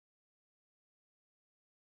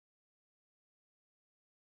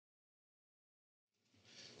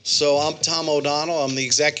So I'm Tom O'Donnell. I'm the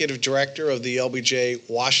executive director of the LBJ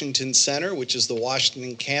Washington Center, which is the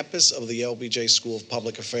Washington campus of the LBJ School of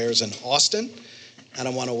Public Affairs in Austin. And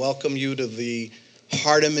I want to welcome you to the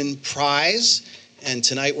Hardeman Prize. And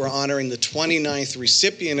tonight we're honoring the 29th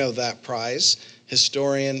recipient of that prize,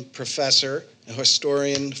 historian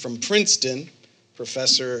from Princeton,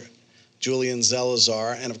 Professor Julian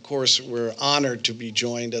Zelizer. And of course, we're honored to be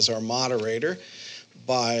joined as our moderator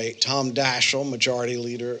by Tom Daschle, Majority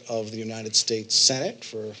Leader of the United States Senate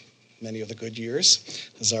for many of the good years,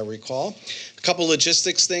 as I recall. A couple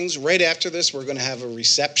logistics things. Right after this, we're going to have a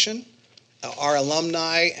reception. Our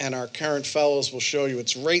alumni and our current fellows will show you.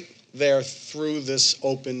 It's right there through this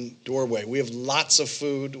open doorway. We have lots of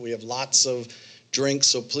food. We have lots of drinks.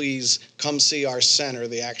 So please come see our center,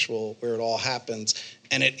 the actual where it all happens.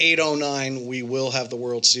 And at 8:09, we will have the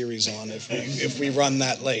World Series on if we run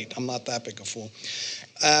that late. I'm not that big a fool.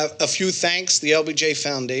 A few thanks. The LBJ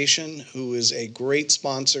Foundation, who is a great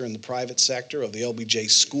sponsor in the private sector of the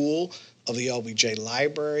LBJ School, of the LBJ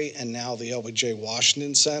Library, and now the LBJ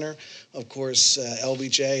Washington Center. Of course,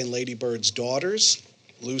 LBJ and Lady Bird's daughters,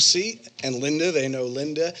 Lucy and Linda. They know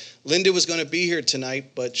Linda. Linda was going to be here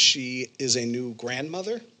tonight, but she is a new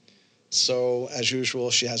grandmother. So, as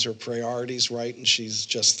usual, she has her priorities right, and she's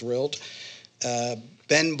just thrilled.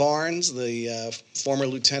 Ben Barnes, the former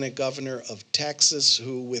lieutenant governor of Texas,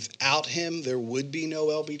 who without him, there would be no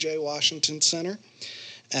LBJ Washington Center.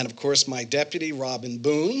 And, of course, my deputy, Robin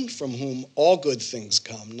Boone, from whom all good things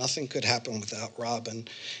come. Nothing could happen without Robin.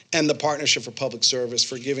 And the Partnership for Public Service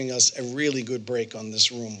for giving us a really good break on this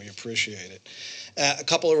room. We appreciate it. A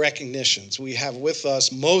couple of recognitions. We have with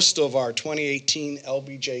us most of our 2018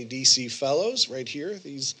 LBJ DC fellows right here,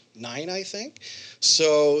 these 9, I think.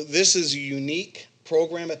 So this is a unique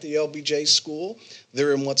program at the LBJ School.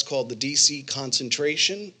 They're in what's called the DC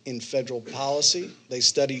concentration in federal policy. They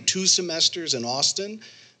study 2 semesters in Austin.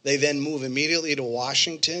 They then move immediately to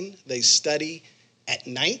Washington. They study at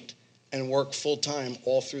night and work full-time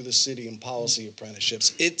all through the city in policy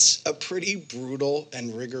apprenticeships. It's a pretty brutal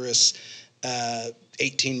and rigorous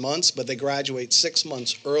 18 months, but they graduate 6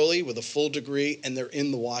 months early with a full degree, and they're in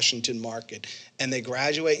the Washington market. And they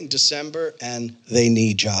graduate in December, and they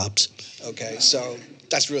need jobs. Okay, so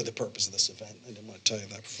that's really the purpose of this event. I didn't want to tell you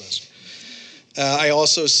that, Professor. I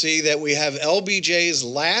also see that we have LBJ's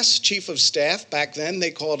last chief of staff. Back then, they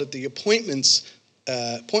called it the appointments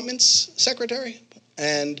secretary.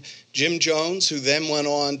 And Jim Jones, who then went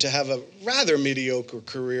on to have a rather mediocre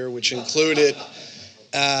career, which included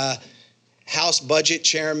House Budget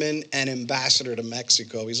Chairman and Ambassador to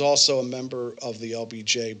Mexico. He's also a member of the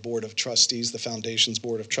LBJ Board of Trustees, the Foundation's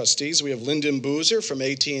Board of Trustees. We have Lyndon Boozer from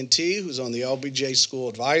AT&T, who's on the LBJ School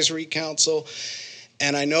Advisory Council.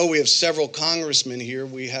 And I know we have several congressmen here.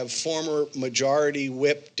 We have former Majority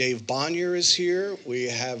Whip Dave Bonnier is here. We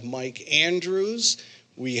have Mike Andrews.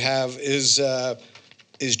 We have, is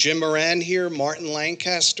Jim Moran here? Martin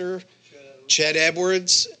Lancaster, Chet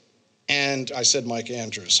Edwards, and I said Mike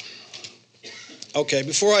Andrews. Okay,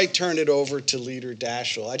 before I turn it over to Leader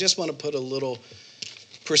Daschle, I just want to put a little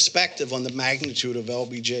perspective on the magnitude of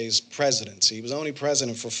LBJ's presidency. He was only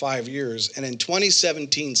president for 5 years, and in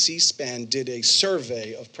 2017, C-SPAN did a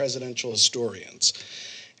survey of presidential historians,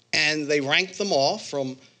 and they ranked them all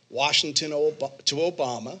from Washington to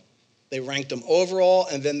Obama. They ranked them overall,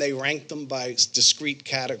 and then they ranked them by discrete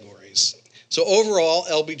categories. So overall,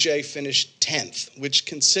 LBJ finished 10th, which,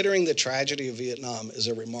 considering the tragedy of Vietnam, is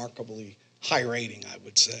a remarkably high rating, I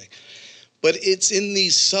would say. But it's in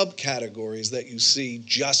these subcategories that you see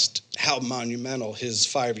just how monumental his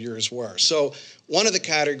 5 years were. So one of the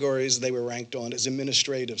categories they were ranked on is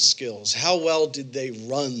administrative skills. How well did they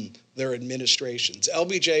run their administrations?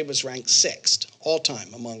 LBJ was ranked 6th all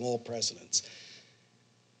time among all presidents.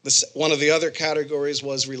 One of the other categories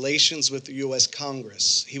was relations with the U.S.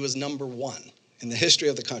 Congress. He was number 1 in the history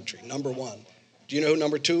of the country, number 1. Do you know who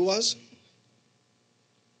number 2 was?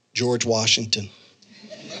 George Washington.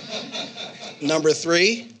 Number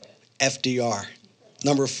 3, FDR.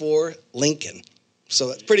 Number 4, Lincoln. So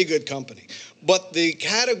that's pretty good company. But the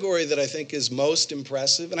category that I think is most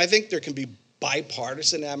impressive, and I think there can be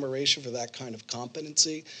bipartisan admiration for that kind of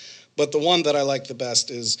competency, but the one that I like the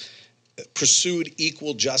best is pursued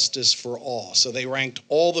equal justice for all. So they ranked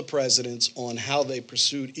all the presidents on how they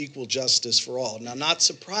pursued equal justice for all. Now, not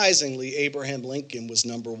surprisingly, Abraham Lincoln was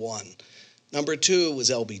number 1. Number 2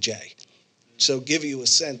 was LBJ. So give you a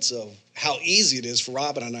sense of how easy it is for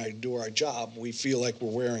Robin and I to do our job. We feel like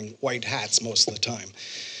we're wearing white hats most of the time.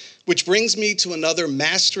 Which brings me to another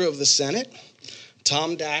master of the Senate,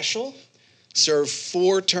 Tom Daschle. served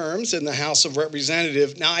 4 terms in the House of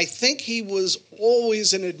Representatives. Now, I think he was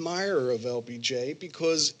always an admirer of LBJ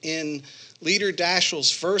because in Leader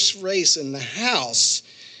Daschle's first race in the House,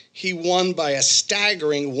 he won by a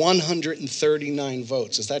staggering 139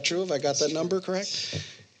 votes. Is that true? Have I got that number correct?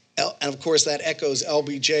 And of course, that echoes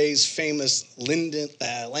LBJ's famous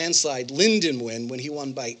landslide Lyndon win when he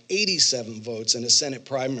won by 87 votes in a Senate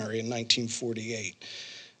primary in 1948.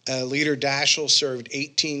 Leader Daschle served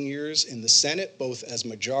 18 years in the Senate, both as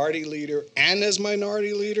majority leader and as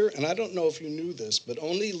minority leader. And I don't know if you knew this, but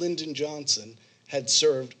only Lyndon Johnson had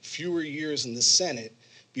served fewer years in the Senate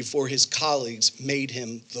before his colleagues made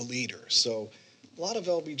him the leader. So a lot of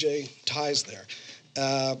LBJ ties there.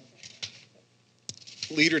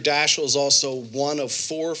 Leader Daschle is also one of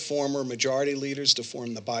 4 former majority leaders to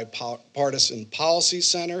form the Bipartisan Policy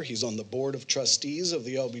Center. He's on the board of trustees of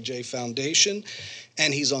the LBJ Foundation,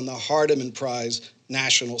 and he's on the Hardeman Prize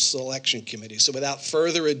National Selection Committee. So without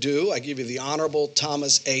further ado, I give you the Honorable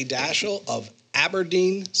Thomas A. Daschle of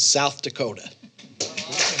Aberdeen, South Dakota.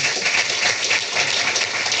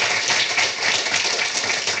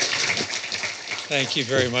 Thank you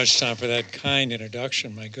very much, Tom, for that kind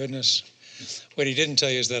introduction. My goodness. What he didn't tell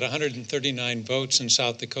you is that 139 votes in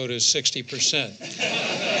South Dakota is 60%.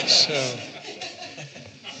 So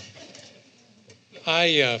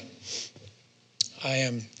I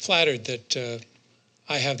am flattered that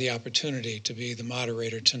I have the opportunity to be the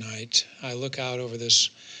moderator tonight. I look out over this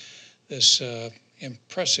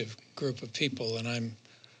impressive group of people, and I'm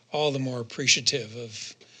all the more appreciative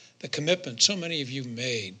of the commitment so many of you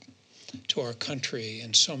made to our country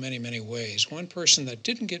in so many, many ways. One person that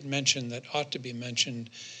didn't get mentioned that ought to be mentioned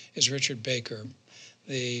is Richard Baker,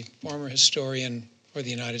 the former historian for the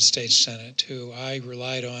United States Senate, who I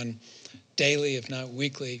relied on daily, if not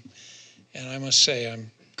weekly. And I must say,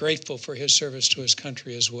 I'm grateful for his service to his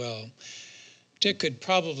country as well. Dick could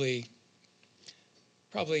probably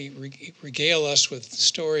regale us with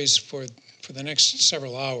stories for the next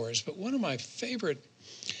several hours, but one of my favorite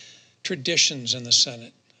traditions in the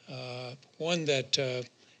Senate, one that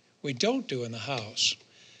we don't do in the House,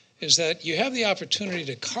 is that you have the opportunity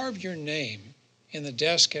to carve your name in the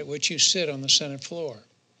desk at which you sit on the Senate floor.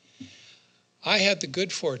 I had the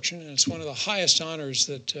good fortune, and it's one of the highest honors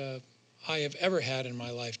that I have ever had in my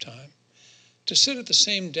lifetime, to sit at the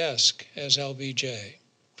same desk as LBJ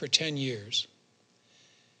for 10 years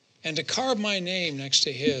and to carve my name next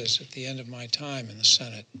to his at the end of my time in the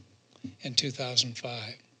Senate in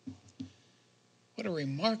 2005. What a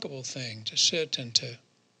remarkable thing to sit and to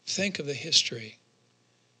think of the history,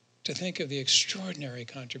 to think of the extraordinary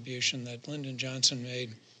contribution that Lyndon Johnson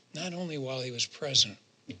made, not only while he was president,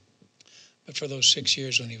 but for those 6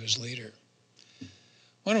 years when he was leader.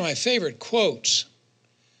 One of my favorite quotes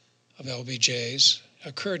of LBJ's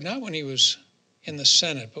occurred not when he was in the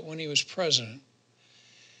Senate, but when he was president.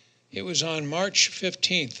 It was on March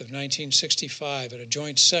 15th of 1965 at a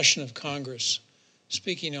joint session of Congress,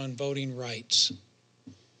 speaking on voting rights.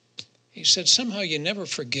 He said, somehow you never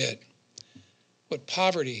forget what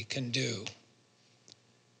poverty can do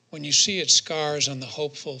when you see its scars on the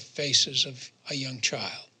hopeful faces of a young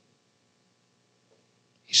child.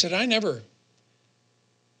 He said, I never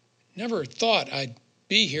thought I'd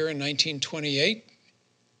be here in 1928,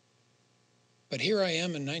 but here I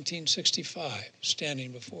am in 1965,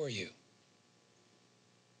 standing before you.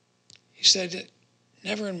 He said,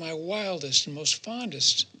 never in my wildest and most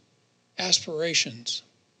fondest aspirations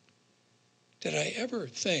did I ever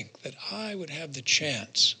think that I would have the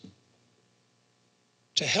chance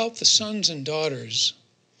to help the sons and daughters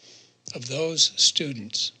of those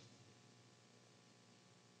students.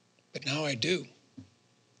 But now I do.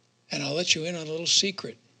 And I'll let you in on a little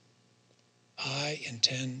secret. I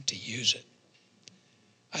intend to use it.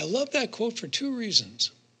 I love that quote for 2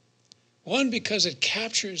 reasons. One, because it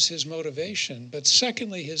captures his motivation, but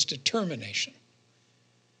secondly, his determination.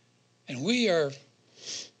 And we are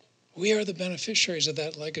the beneficiaries of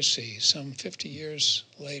that legacy some 50 years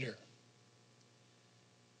later.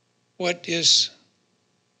 What is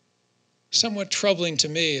somewhat troubling to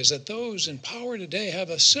me is that those in power today have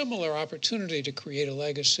a similar opportunity to create a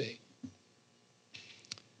legacy.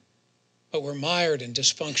 But we're mired in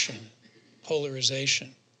dysfunction,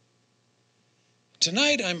 polarization.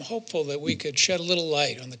 Tonight, I'm hopeful that we could shed a little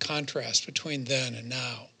light on the contrast between then and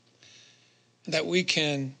now, and that we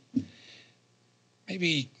can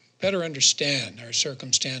maybe better understand our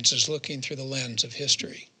circumstances looking through the lens of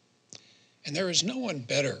history. And there is no one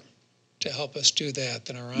better to help us do that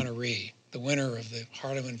than our honoree, the winner of the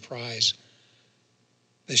Hardeman Prize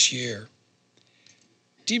this year.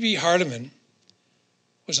 D.B. Hardeman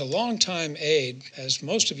was a longtime aide, as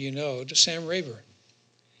most of you know, to Sam Rayburn.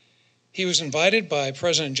 He was invited by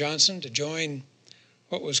President Johnson to join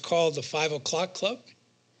what was called the 5 o'clock club,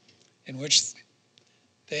 in which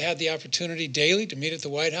they had the opportunity daily to meet at the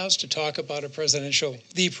White House to talk about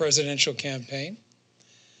the presidential campaign.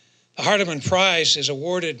 The Hardeman Prize is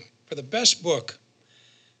awarded for the best book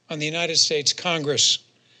on the United States Congress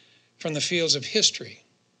from the fields of history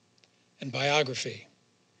and biography,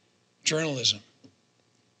 journalism,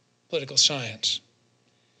 political science.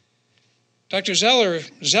 Dr.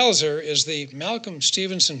 Zelizer is the Malcolm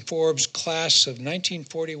Stevenson Forbes Class of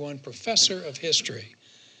 1941 Professor of History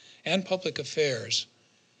and Public Affairs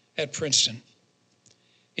at Princeton.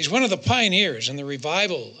 He's one of the pioneers in the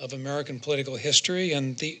revival of American political history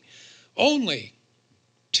and the only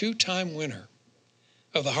two-time winner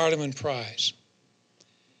of the Hardeman Prize.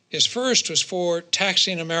 His first was for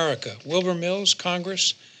Taxing America, Wilbur Mills,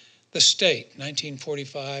 Congress, the State,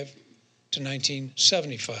 1945 to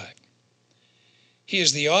 1975. He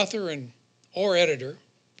is the author or editor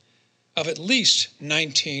of at least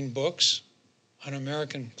 19 books on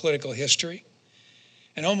American political history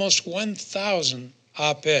and almost 1,000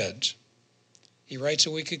 op-eds. He writes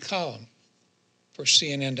a weekly column for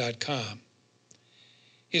CNN.com.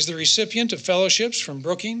 He's the recipient of fellowships from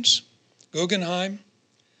Brookings, Guggenheim,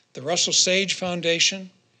 the Russell Sage Foundation,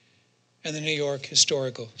 and the New York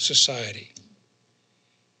Historical Society.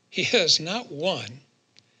 He has not one,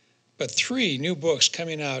 but 3 new books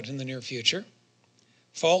coming out in the near future.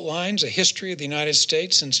 Fault Lines, A History of the United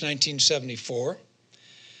States since 1974,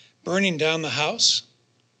 Burning Down the House,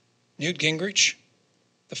 Newt Gingrich,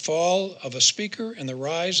 The Fall of a Speaker and the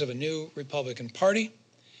Rise of a New Republican Party,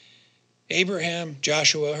 Abraham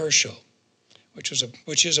Joshua Heschel,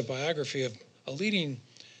 which is a biography of a leading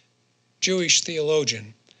Jewish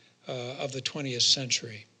theologian of the 20th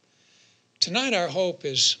century. Tonight our hope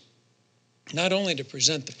is not only to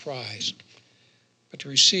present the prize, but to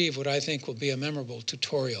receive what I think will be a memorable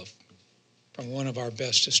tutorial from one of our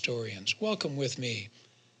best historians. Welcome with me,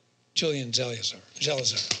 Julian Zelizer.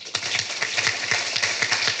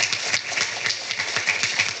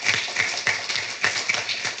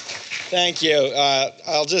 Thank you.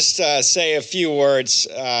 I'll just say a few words.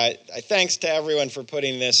 Thanks to everyone for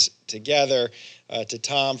putting this together, to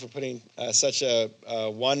Tom for putting such a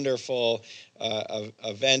wonderful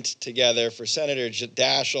event together, for Senator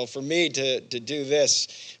Daschle, for me to do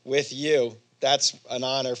this with you. That's an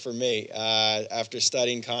honor for me after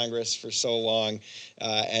studying Congress for so long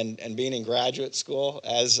and being in graduate school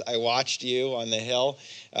as I watched you on the Hill.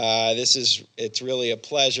 It's really a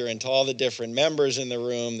pleasure, and to all the different members in the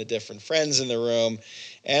room, the different friends in the room,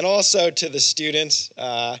 and also to the students.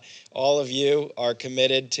 All of you are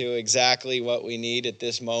committed to exactly what we need at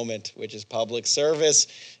this moment, which is public service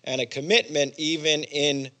and a commitment even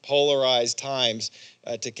in polarized times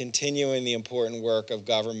to continuing the important work of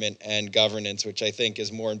government and governance, which I think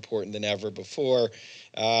is more important than ever before.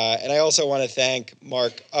 And I also want to thank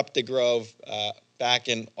Mark Updegrove back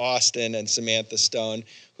in Austin and Samantha Stone,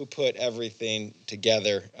 who put everything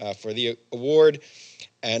together for the award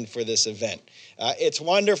and for this event. It's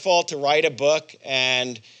wonderful to write a book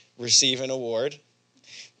and receive an award.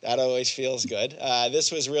 That always feels good.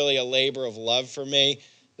 This was really a labor of love for me.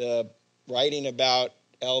 The writing about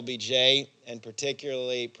LBJ, and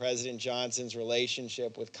particularly President Johnson's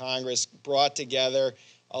relationship with Congress, brought together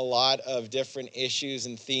a lot of different issues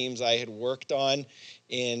and themes I had worked on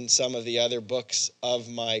in some of the other books of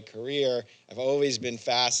my career. I've always been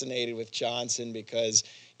fascinated with Johnson because,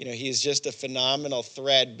 he's just a phenomenal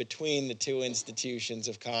thread between the two institutions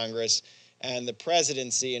of Congress and the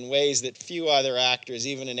presidency in ways that few other actors,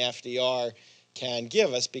 even in FDR, can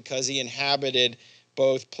give us, because he inhabited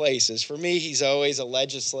both places. For me, he's always a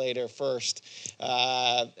legislator first,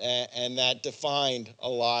 and that defined a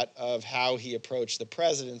lot of how he approached the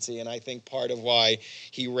presidency, and I think part of why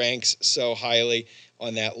he ranks so highly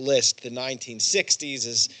on that list. The 1960s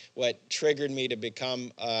is what triggered me to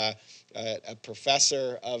become a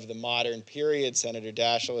professor of the modern period. Senator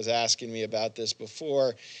Daschle was asking me about this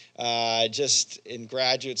before. Just in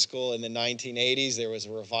graduate school in the 1980s, there was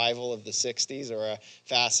a revival of the 60s, or a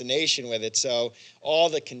fascination with it. So all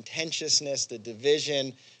the contentiousness, the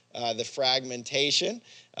division, the fragmentation,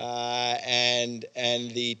 and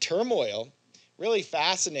the turmoil really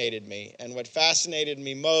fascinated me. And what fascinated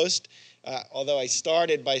me most, although I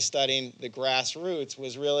started by studying the grassroots,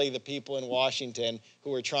 was really the people in Washington who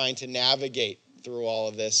were trying to navigate through all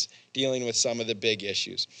of this, dealing with some of the big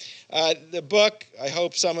issues. The book, I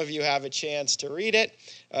hope some of you have a chance to read it.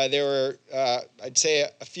 There were, I'd say,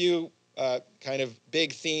 a few kind of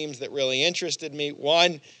big themes that really interested me.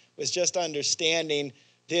 One was just understanding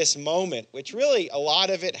this moment, which really a lot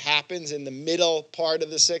of it happens in the middle part of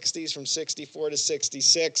the 60s, from 64 to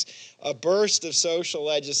 66, a burst of social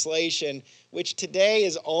legislation, which today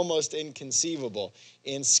is almost inconceivable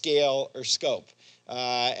in scale or scope.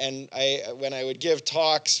 And when I would give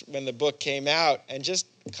talks when the book came out and just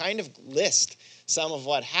kind of list some of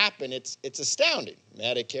what happened, it's astounding.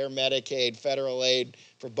 Medicare, Medicaid, federal aid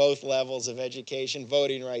for both levels of education,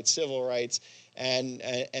 voting rights, civil rights,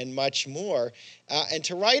 and much more. And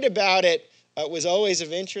to write about it was always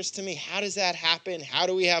of interest to me. How does that happen? How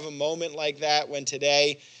do we have a moment like that when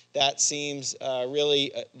today that seems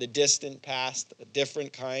really the distant past, a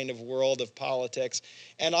different kind of world of politics?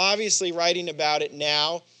 And obviously writing about it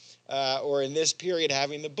now, or in this period,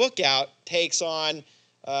 having the book out, takes on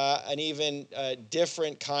an even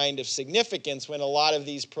different kind of significance when a lot of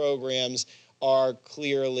these programs are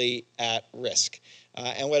clearly at risk.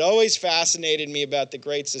 And what always fascinated me about the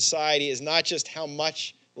Great Society is not just how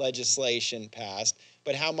much legislation passed,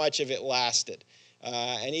 but how much of it lasted.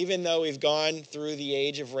 And even though we've gone through the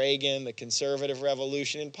age of Reagan, the conservative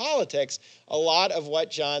revolution in politics, a lot of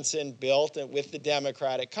what Johnson built with the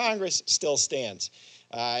Democratic Congress still stands.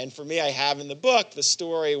 And for me, I have in the book the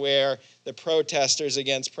story where the protesters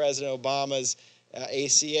against President Obama's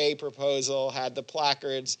ACA proposal had the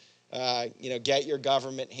placards, get your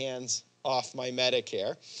government hands off my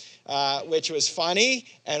Medicare, which was funny,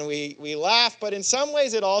 and we laughed, but in some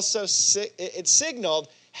ways it also it signaled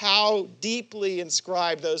how deeply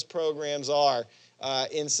inscribed those programs are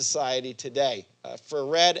in society today, for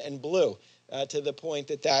red and blue, to the point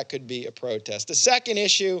that that could be a protest. The second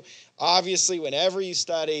issue, obviously, whenever you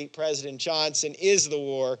study President Johnson, is the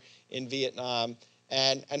war in Vietnam,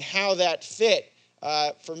 and how that fit,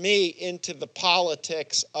 for me, into the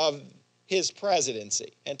politics of his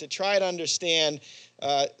presidency, and to try to understand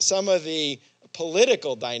some of the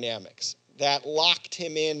political dynamics that locked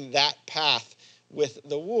him in that path with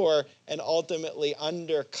the war and ultimately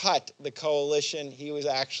undercut the coalition he was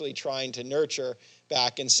actually trying to nurture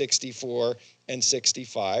back in 64 and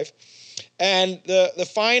 65. And the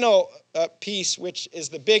final piece, which is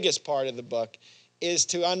the biggest part of the book, is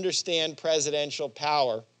to understand presidential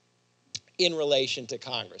power in relation to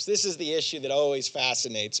Congress. This is the issue that always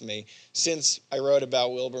fascinates me since I wrote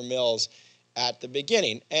about Wilbur Mills at the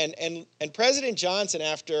beginning. And President Johnson,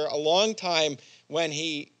 after a long time when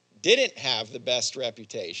he didn't have the best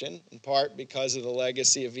reputation, in part because of the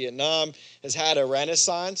legacy of Vietnam, has had a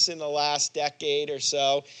renaissance in the last decade or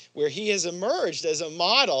so, where he has emerged as a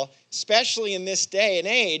model, especially in this day and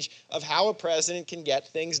age, of how a president can get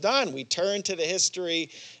things done. We turn to the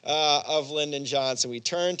history of Lyndon Johnson. We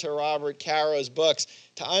turn to Robert Caro's books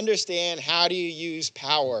to understand how do you use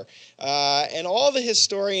power. And all the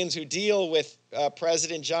historians who deal with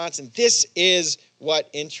President Johnson, this is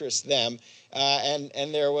what interests them.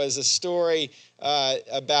 And there was a story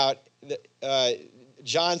about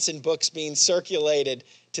Johnson books being circulated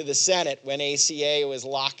to the Senate when ACA was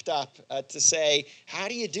locked up to say, how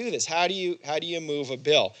do you do this? How do you move a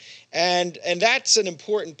bill? And that's an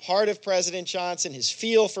important part of President Johnson. His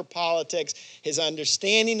feel for politics, his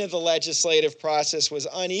understanding of the legislative process was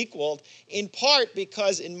unequaled, in part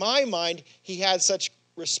because, in my mind, he had such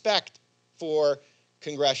respect for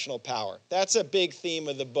congressional power. That's a big theme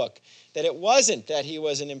of the book, that it wasn't that he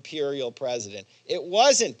was an imperial president. It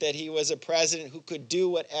wasn't that he was a president who could do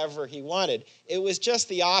whatever he wanted. It was just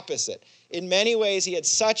the opposite. In many ways, he had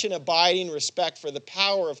such an abiding respect for the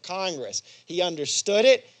power of Congress. He understood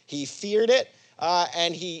it, he feared it,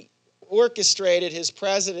 and he orchestrated his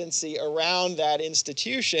presidency around that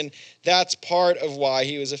institution. That's part of why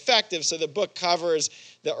he was effective. So the book covers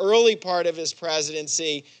the early part of his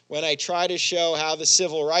presidency, when I try to show how the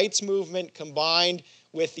civil rights movement combined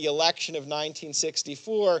with the election of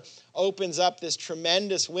 1964 opens up this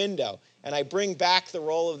tremendous window. And I bring back the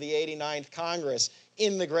role of the 89th Congress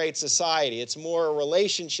in the Great Society. It's more a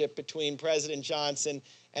relationship between President Johnson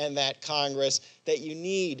and that Congress that you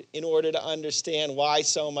need in order to understand why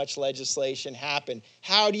so much legislation happened.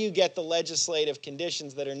 How do you get the legislative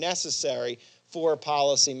conditions that are necessary for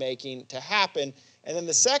policymaking to happen? And then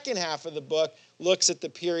the second half of the book looks at the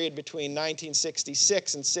period between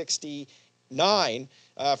 1966 and 69,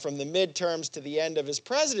 from the midterms to the end of his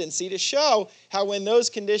presidency, to show how when those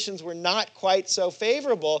conditions were not quite so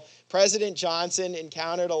favorable, President Johnson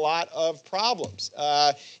encountered a lot of problems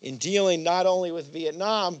in dealing not only with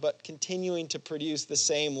Vietnam, but continuing to produce the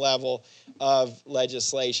same level of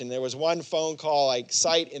legislation. There was one phone call I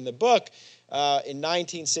cite in the book. In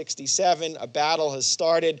 1967, a battle has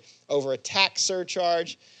started over a tax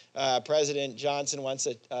surcharge. President Johnson wants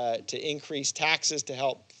to increase taxes to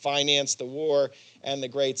help finance the war and the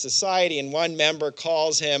Great Society. And one member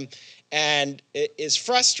calls him and is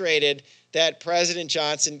frustrated that President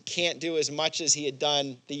Johnson can't do as much as he had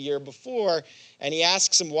done the year before. And he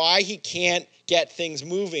asks him why he can't get things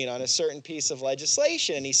moving on a certain piece of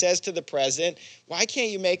legislation. And he says to the president, why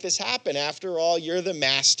can't you make this happen? After all, you're the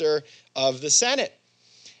master of the Senate.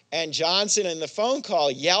 And Johnson, in the phone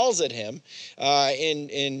call, yells at him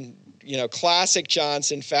in classic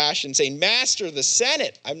Johnson fashion, saying, "Master of the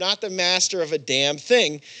Senate, I'm not the master of a damn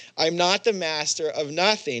thing. I'm not the master of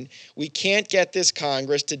nothing. We can't get this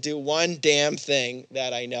Congress to do one damn thing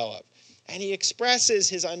that I know of." And he expresses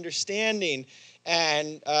his understanding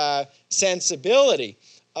and sensibility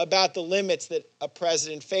about the limits that a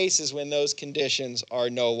president faces when those conditions are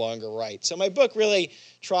no longer right. So my book really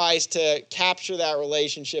tries to capture that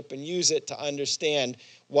relationship and use it to understand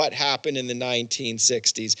what happened in the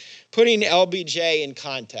 1960s. Putting LBJ in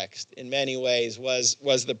context in many ways was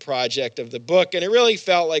the project of the book, and it really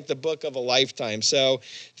felt like the book of a lifetime. So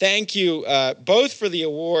thank you both for the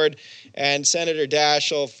award and Senator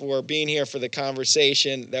Daschle for being here for the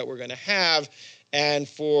conversation that we're going to have, and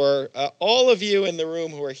for all of you in the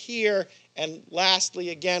room who are here, and lastly,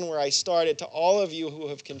 again, where I started, to all of you who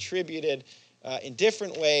have contributed in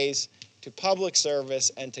different ways to public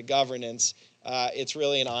service and to governance. It's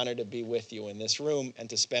really an honor to be with you in this room and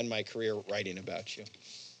to spend my career writing about you.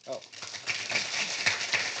 Oh.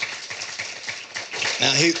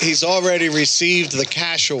 Now, he's already received the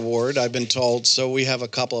cash award, I've been told, so we have a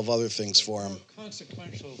couple of other things for him. The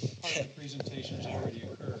consequential part of the presentation has already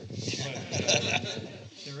occurred. But,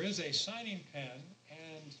 there is a signing pen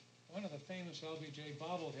and one of the famous LBJ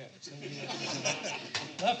bobbleheads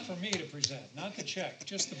that left for me to present, not the check,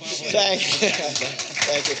 just the bobblehead.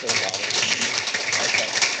 Thank you for the bobblehead. Okay.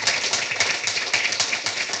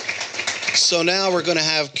 So now we're going to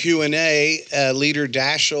have Q&A. Leader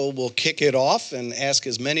Daschle will kick it off and ask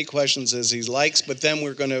as many questions as he likes, but then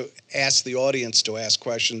we're going to ask the audience to ask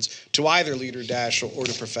questions to either Leader Daschle or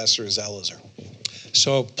to Professor Zelizer.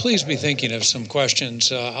 So please be thinking of some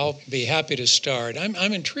questions. I'll be happy to start. I'm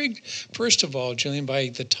intrigued, first of all, Julian, by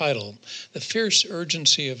the title, The Fierce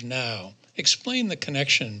Urgency of Now. Explain the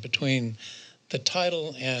connection between the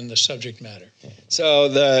title and the subject matter. So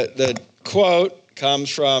the quote comes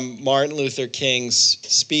from Martin Luther King's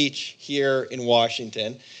speech here in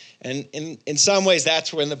Washington. And in some ways,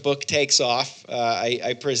 that's when the book takes off.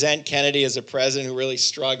 I present Kennedy as a president who really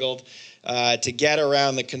struggled to get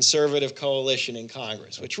around the conservative coalition in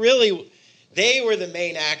Congress, which really, they were the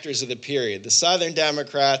main actors of the period, the Southern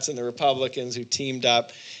Democrats and the Republicans who teamed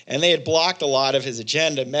up, and they had blocked a lot of his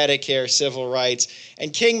agenda, Medicare, civil rights,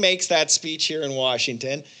 and King makes that speech here in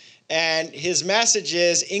Washington, and his message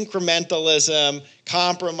is incrementalism,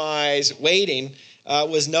 compromise, waiting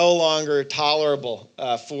was no longer tolerable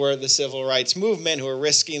for the civil rights movement, who are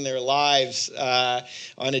risking their lives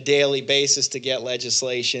on a daily basis to get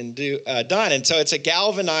legislation done. And so it's a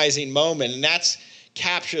galvanizing moment, and that's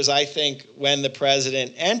captures, I think, when the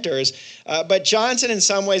president enters. But Johnson, in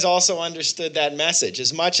some ways, also understood that message.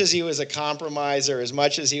 As much as he was a compromiser, as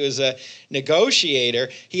much as he was a negotiator,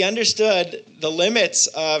 he understood the limits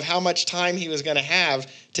of how much time he was going to have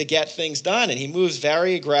to get things done. And he moves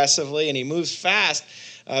very aggressively, and he moves fast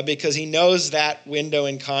because he knows that window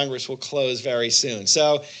in Congress will close very soon.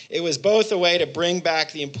 So it was both a way to bring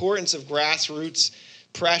back the importance of grassroots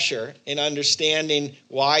pressure in understanding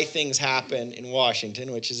why things happen in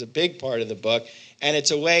Washington, which is a big part of the book, and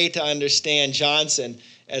it's a way to understand Johnson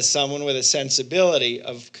as someone with a sensibility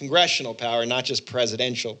of congressional power, not just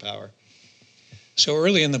presidential power. So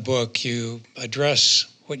early in the book, you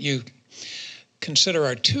address what you consider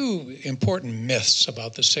are two important myths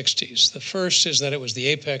about the 60s. The first is that it was the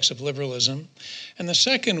apex of liberalism, and the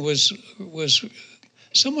second was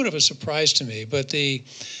somewhat of a surprise to me, but the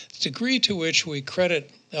degree to which we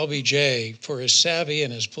credit LBJ for his savvy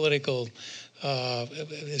and his political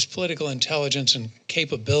intelligence and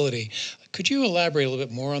capability. Could you elaborate a little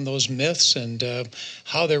bit more on those myths and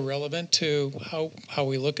how they're relevant to how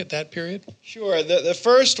we look at that period? Sure. The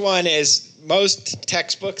first one is most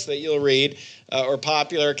textbooks that you'll read or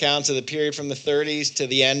popular accounts of the period from the 30s to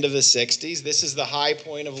the end of the 60s. This is the high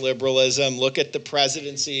point of liberalism. Look at the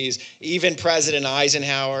presidencies. Even President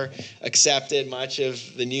Eisenhower accepted much of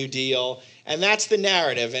the New Deal. And that's the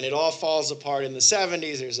narrative. And it all falls apart in the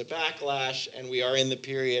 70s. There's a backlash. And we are in the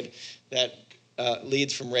period that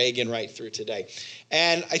leads from Reagan right through today.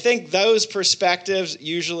 And I think those perspectives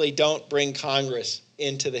usually don't bring Congress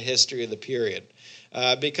into the history of the period.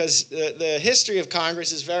 because the history of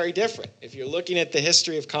Congress is very different. If you're looking at the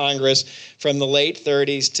history of Congress from the late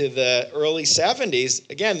 30s to the early 70s,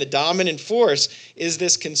 again, the dominant force is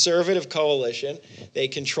this conservative coalition. They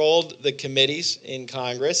controlled the committees in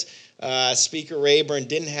Congress. Speaker Rayburn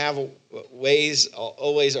didn't have ways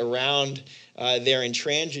always around their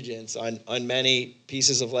intransigence on many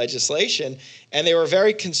pieces of legislation, and they were a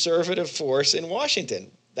very conservative force in Washington.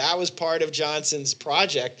 That was part of Johnson's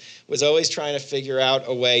project, was always trying to figure out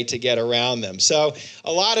a way to get around them. So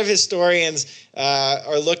a lot of historians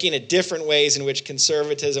are looking at different ways in which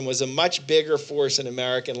conservatism was a much bigger force in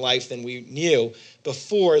American life than we knew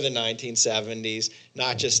before the 1970s,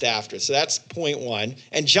 not just after. So that's point one.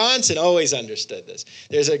 And Johnson always understood this.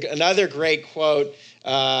 There's another great quote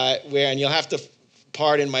where, and you'll have to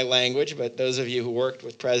pardon my language, but those of you who worked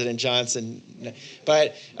with President Johnson,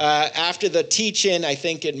 but after the teach-in, I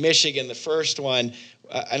think in Michigan, the first one,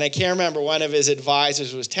 and I can't remember, one of his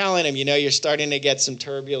advisors was telling him, you know, you're starting to get some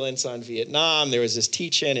turbulence on Vietnam. There was this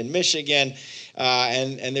teach-in in Michigan,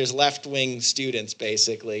 and there's left-wing students,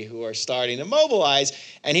 basically, who are starting to mobilize,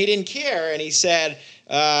 and he didn't care, and he said,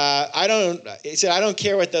 I don't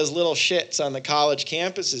care what those little shits on the college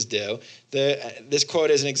campuses do. This quote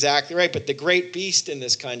isn't exactly right, but the great beast in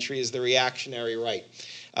this country is the reactionary right.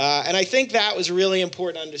 And I think that was really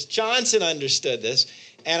important. Johnson understood this,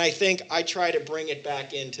 and I think I try to bring it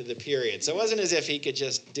back into the period. So it wasn't as if he could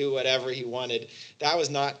just do whatever he wanted. That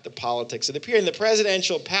was not the politics of the period. And the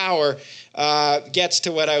presidential power gets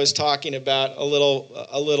to what I was talking about a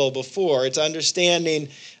little before. It's understanding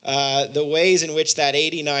the ways in which that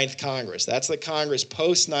 89th Congress, that's the Congress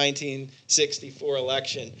post-1964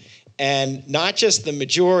 election, and not just the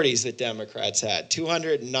majorities that Democrats had,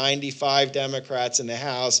 295 Democrats in the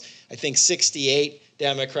House, I think 68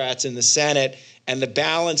 Democrats in the Senate, and the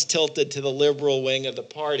balance tilted to the liberal wing of the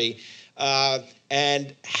party,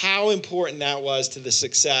 and how important that was to the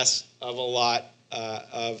success of a lot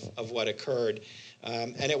of what occurred.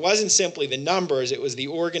 And it wasn't simply the numbers, it was the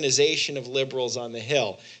organization of liberals on the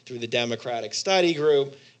Hill through the Democratic Study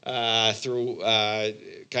Group, through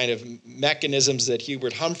kind of mechanisms that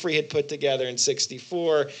Hubert Humphrey had put together in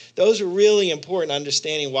 '64. Those are really important,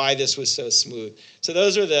 understanding why this was so smooth. So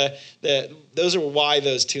those are why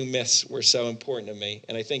those two myths were so important to me,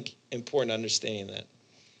 and I think important understanding that.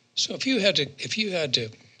 So if you had to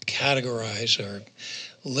categorize or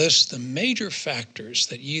list the major factors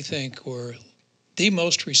that you think were the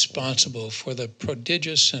most responsible for the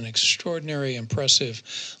prodigious and extraordinary, impressive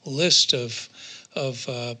list of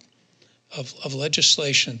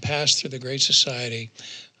legislation passed through the Great Society,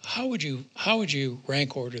 how would you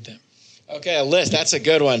rank order them? Okay, a list. That's a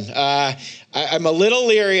good one. I'm a little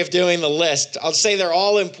leery of doing the list. I'll say they're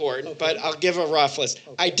all important, but I'll give a rough list.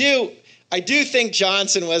 Okay. I do think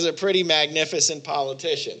Johnson was a pretty magnificent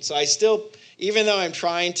politician. So I still, even though I'm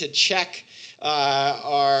trying to check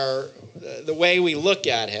the way we look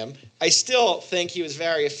at him, I still think he was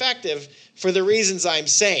very effective for the reasons I'm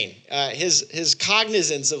saying. His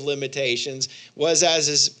cognizance of limitations was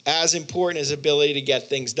as important as ability to get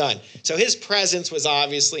things done. So his presence was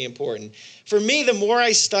obviously important. For me, the more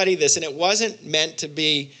I study this, and it wasn't meant to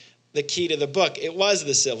be the key to the book, it was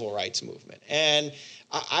the civil rights movement. And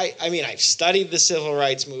I mean, I've studied the civil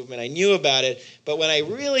rights movement, I knew about it, but when I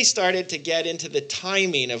really started to get into the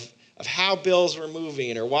timing of how bills were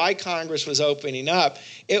moving or why Congress was opening up,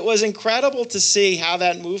 it was incredible to see how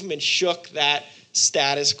that movement shook that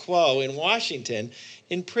status quo in Washington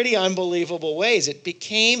in pretty unbelievable ways. It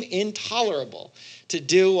became intolerable to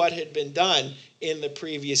do what had been done in the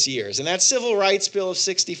previous years. And that Civil Rights Bill of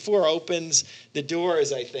 '64 opens the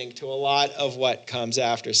doors, I think, to a lot of what comes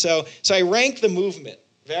after. So I rank the movement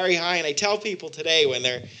very high, and I tell people today when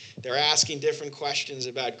they're asking different questions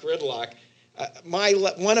about gridlock,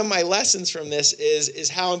 one of my lessons from this is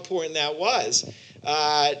how important that was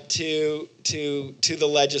to the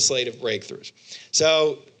legislative breakthroughs.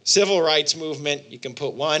 So civil rights movement, you can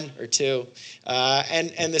put one or two.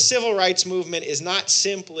 And the civil rights movement is not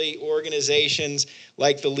simply organizations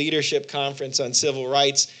like the Leadership Conference on Civil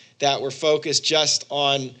Rights that were focused just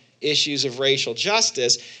on issues of racial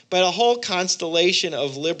justice, but a whole constellation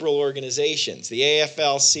of liberal organizations, the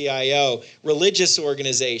AFL-CIO, religious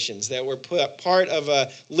organizations that were part of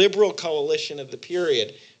a liberal coalition of the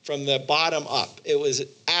period from the bottom up. It was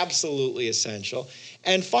absolutely essential.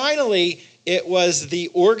 And finally, it was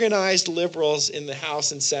the organized liberals in the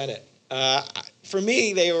House and Senate. For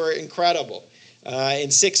me, they were incredible.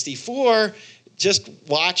 In '64, just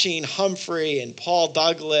watching Humphrey and Paul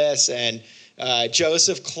Douglas and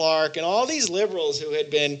Joseph Clark and all these liberals who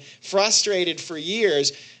had been frustrated for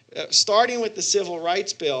years, starting with the Civil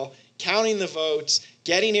Rights Bill, counting the votes,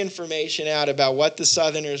 getting information out about what the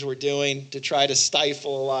Southerners were doing to try to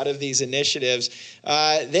stifle a lot of these initiatives.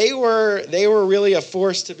 They were really a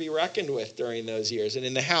force to be reckoned with during those years. And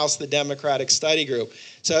in the House, the Democratic Study Group.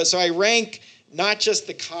 So I rank not just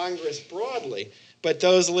the Congress broadly, but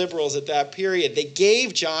those liberals at that period. They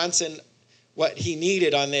gave Johnson what he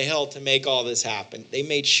needed on the Hill to make all this happen. They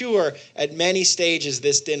made sure at many stages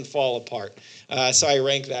this didn't fall apart. So I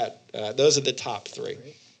rank that. Those are the top three.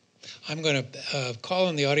 I'm going to call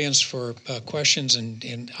in the audience for questions,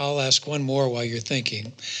 and I'll ask one more while you're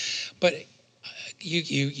thinking. But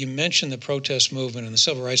you mentioned the protest movement and the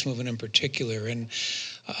civil rights movement in particular, and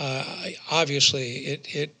obviously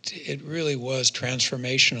it really was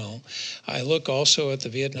transformational. I look also at the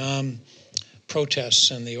Vietnam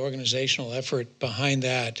protests and the organizational effort behind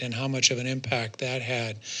that and how much of an impact that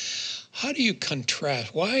had. How do you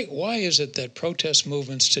contrast? Why is it that protest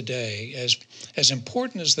movements today, as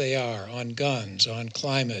important as they are on guns, on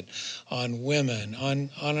climate, on women, on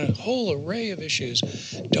a whole array of issues,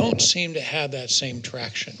 don't seem to have that same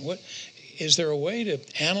traction? Is there a way to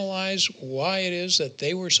analyze why it is that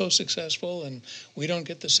they were so successful and we don't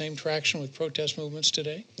get the same traction with protest movements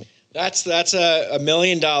today? That's a $1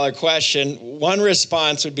 million question. One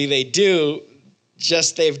response would be they do,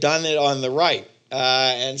 just they've done it on the right.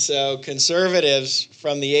 And so conservatives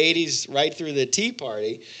from the 80s right through the Tea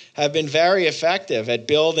Party have been very effective at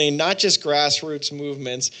building not just grassroots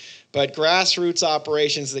movements, but grassroots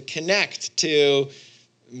operations that connect to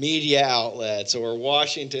media outlets or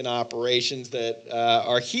Washington operations that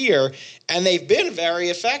are here, and they've been very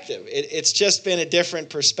effective. It's just been a different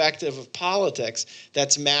perspective of politics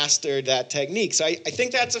that's mastered that technique. So I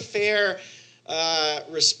think that's a fair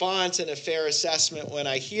response and a fair assessment when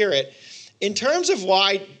I hear it. In terms of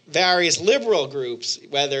why various liberal groups,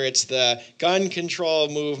 whether it's the gun control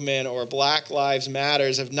movement or Black Lives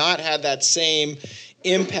Matters, have not had that same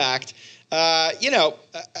impact,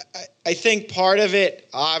 I think part of it,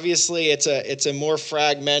 obviously, it's a more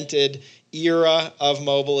fragmented era of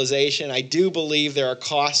mobilization. I do believe there are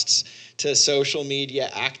costs to social media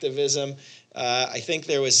activism. I think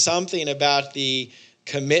there was something about the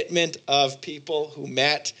commitment of people who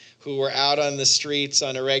met, who were out on the streets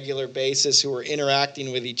on a regular basis, who were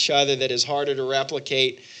interacting with each other, that is harder to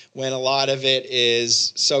replicate when a lot of it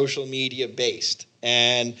is social media based.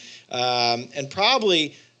 And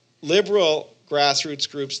probably liberal grassroots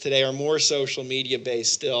groups today are more social media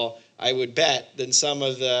based still, I would bet, than some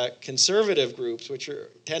of the conservative groups, which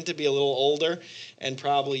tend to be a little older and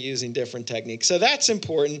probably using different techniques. So that's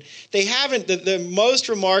important. They haven't, the most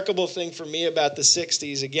remarkable thing for me about the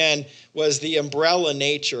 60s, again, was the umbrella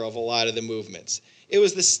nature of a lot of the movements. It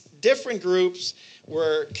was this different groups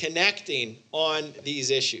were connecting on these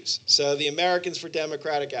issues. So the Americans for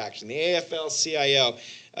Democratic Action, the AFL-CIO,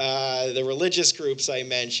 the religious groups I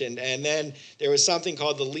mentioned, and then there was something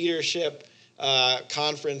called the Leadership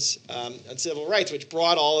Conference on Civil Rights, which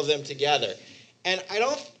brought all of them together. And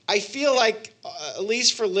I feel like, at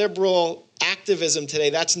least for liberal activism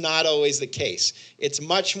today, that's not always the case. It's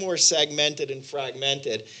much more segmented and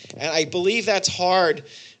fragmented. And I believe that's hard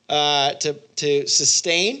to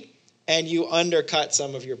sustain, and you undercut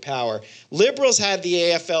some of your power. Liberals had the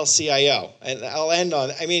AFL-CIO, and I'll end on,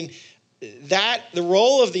 the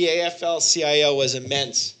role of the AFL-CIO was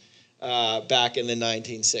immense back in the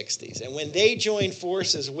 1960s. And when they joined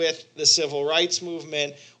forces with the civil rights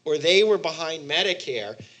movement, or they were behind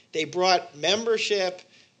Medicare, they brought membership,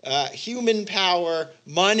 human power,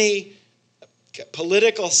 money,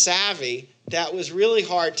 political savvy that was really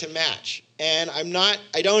hard to match. And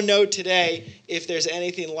I don't know today if there's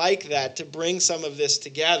anything like that to bring some of this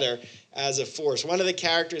together as a force. One of the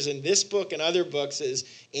characters in this book and other books is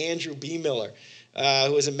Andrew B. Miller,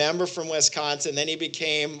 who was a member from Wisconsin. Then he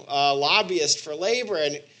became a lobbyist for labor,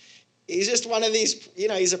 and he's just one of these,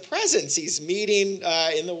 he's a presence. He's meeting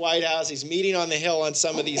in the White House. He's meeting on the Hill on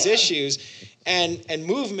some of these issues. And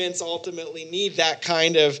movements ultimately need that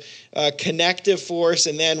kind of connective force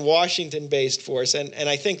and then Washington-based force. And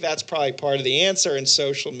I think that's probably part of the answer in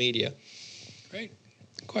social media. Great.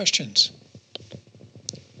 Questions?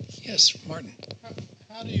 Yes, Martin.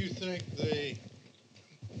 How do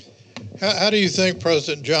you think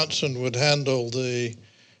President Johnson would handle the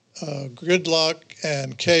gridlock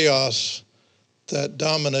and chaos that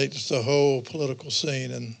dominates the whole political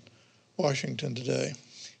scene in Washington today?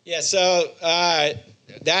 Yeah, so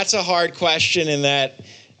that's a hard question in that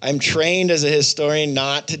I'm trained as a historian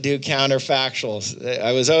not to do counterfactuals.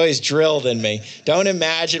 I was always drilled in me. Don't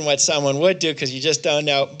imagine what someone would do because you just don't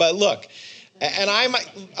know. But look, and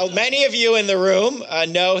many of you in the room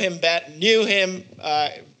knew him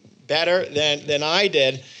better than I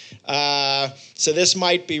did. So this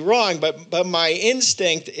might be wrong, but my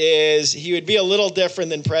instinct is he would be a little different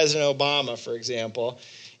than President Obama, for example,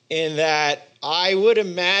 in that I would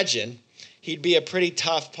imagine he'd be a pretty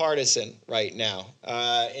tough partisan right now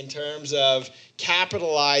in terms of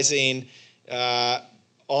capitalizing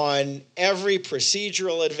on every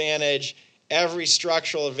procedural advantage, every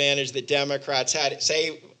structural advantage that Democrats had.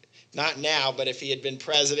 Say, not now, but if he had been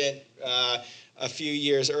president a few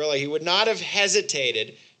years earlier, he would not have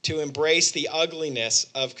hesitated to embrace the ugliness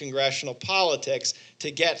of congressional politics to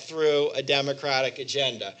get through a Democratic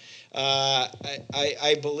agenda.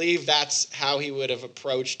 I believe that's how he would have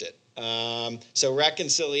approached it. So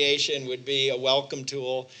reconciliation would be a welcome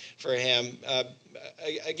tool for him,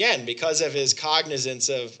 again, because of his cognizance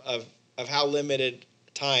of how limited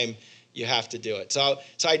time you have to do it. So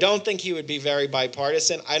I don't think he would be very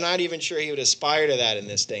bipartisan. I'm not even sure he would aspire to that in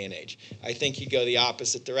this day and age. I think he'd go the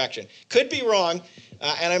opposite direction. Could be wrong,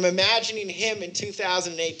 and I'm imagining him in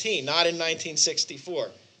 2018, not in 1964.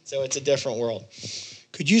 So it's a different world.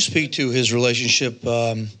 Could you speak to his relationship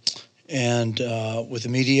and with the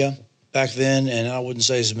media back then? And I wouldn't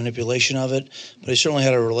say his manipulation of it, but he certainly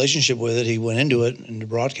had a relationship with it. He went into it, into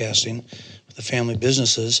broadcasting, the family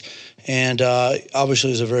businesses, and obviously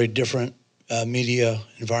it was a very different media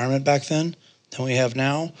environment back then than we have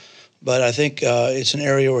now. But I think it's an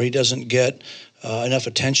area where he doesn't get enough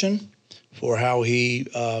attention for how he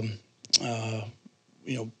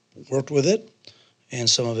worked with it and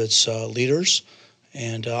some of its leaders.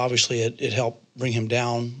 And obviously it helped bring him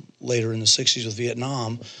down later in the 60s with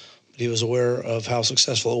Vietnam. But he was aware of how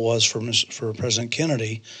successful it was for President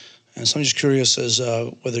Kennedy. And so I'm just curious as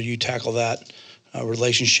whether you tackle that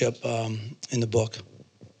relationship in the book.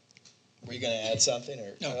 Were you going to add something?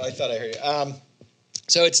 Or? No. I thought I heard you.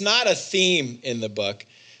 So it's not a theme in the book,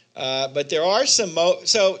 but there are some.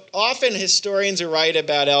 So often historians who write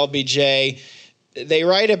about LBJ, they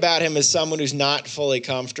write about him as someone who's not fully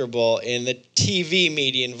comfortable in the TV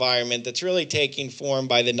media environment that's really taking form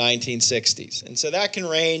by the 1960s. And so that can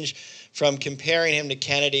range from comparing him to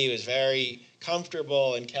Kennedy, who was very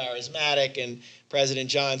comfortable and charismatic, and President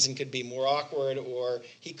Johnson could be more awkward, or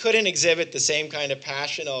he couldn't exhibit the same kind of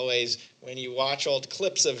passion always when you watch old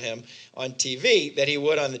clips of him on TV that he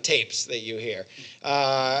would on the tapes that you hear.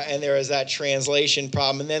 And there is that translation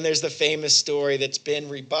problem. And then there's the famous story that's been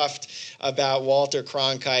rebuffed about Walter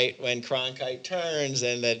Cronkite when Cronkite turns,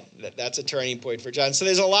 and that's a turning point for Johnson. So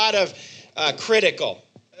there's a lot of critical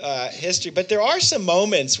history. But there are some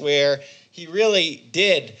moments where he really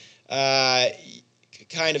did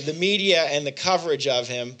kind of the media and the coverage of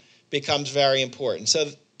him becomes very important. So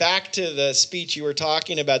back to the speech you were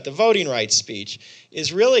talking about, the voting rights speech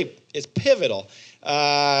is pivotal.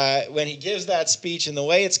 When he gives that speech, and the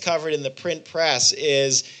way it's covered in the print press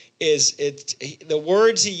is the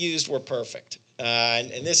words he used were perfect.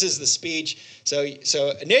 And this is the speech. So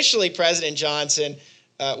initially, President Johnson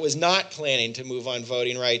was not planning to move on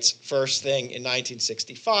voting rights first thing in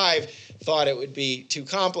 1965, thought it would be too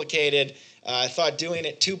complicated, thought doing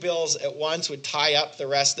it 2 bills at once would tie up the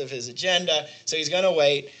rest of his agenda, so he's going to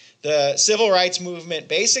wait. The civil rights movement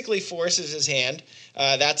basically forces his hand.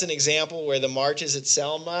 That's an example where the marches at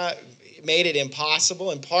Selma made it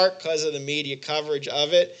impossible, in part because of the media coverage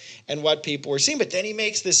of it and what people were seeing. But then he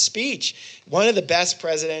makes this speech, one of the best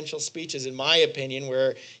presidential speeches, in my opinion,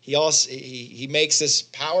 where he makes this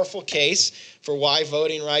powerful case for why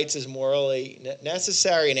voting rights is morally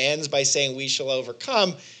necessary, and ends by saying, "We shall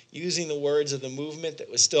overcome," using the words of the movement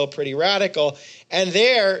that was still pretty radical. And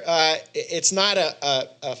there, it's not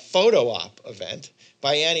a photo op event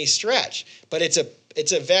by any stretch, but it's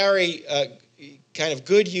a very kind of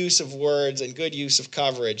good use of words and good use of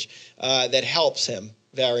coverage that helps him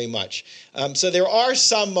very much. So there are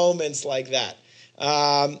some moments like that.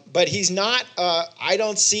 But he's not, I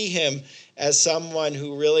don't see him as someone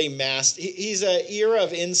who really he's an era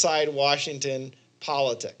of inside Washington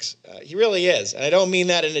politics. He really is. And I don't mean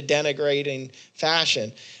that in a denigrating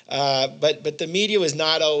fashion. But the media was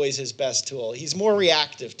not always his best tool. He's more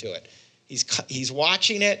reactive to it. He's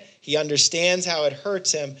watching it. He understands how it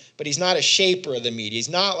hurts him, but he's not a shaper of the media. He's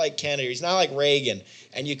not like Kennedy. He's not like Reagan.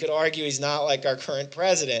 And you could argue he's not like our current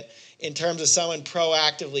president in terms of someone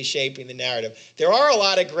proactively shaping the narrative. There are a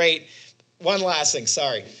lot of great, one last thing,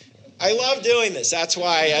 sorry. I love doing this. That's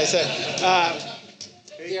why I said,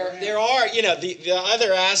 there are, the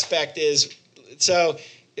other aspect is, so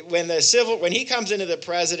when he comes into the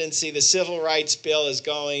presidency, the civil rights bill is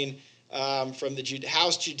going from the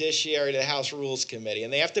House Judiciary to the House Rules Committee.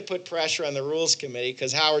 And they have to put pressure on the Rules Committee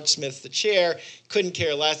because Howard Smith, the chair, couldn't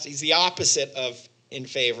care less. He's the opposite of in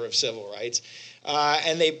favor of civil rights.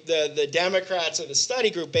 And the Democrats of the study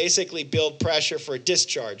group basically build pressure for a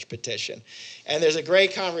discharge petition. And there's a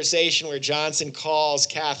great conversation where Johnson calls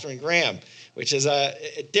Katharine Graham, which is a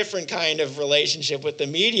different kind of relationship with the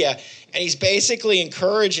media. And he's basically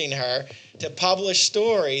encouraging her to publish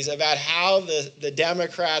stories about how the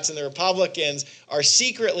Democrats and the Republicans are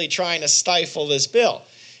secretly trying to stifle this bill.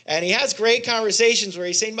 And he has great conversations where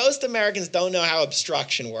he's saying most Americans don't know how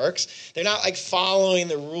obstruction works. They're not like following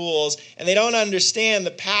the rules, and they don't understand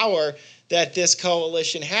the power that this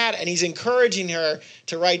coalition had. And he's encouraging her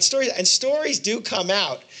to write stories. And stories do come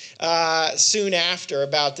out soon after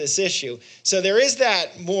about this issue. So there is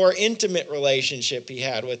that more intimate relationship he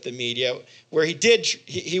had with the media where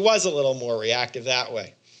he was a little more reactive that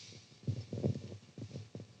way.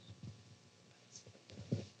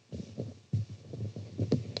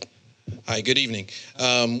 Hi, good evening.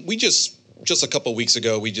 We just a couple of weeks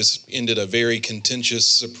ago, we just ended a very contentious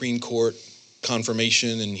Supreme Court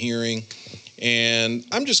confirmation and hearing. And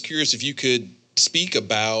I'm just curious if you could speak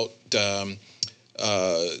about the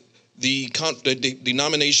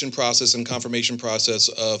nomination process and confirmation process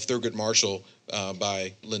of Thurgood Marshall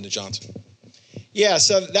by Lyndon Johnson. Yeah,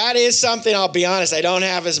 so that is something, I'll be honest, I don't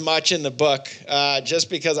have as much in the book, just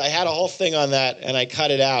because I had a whole thing on that and I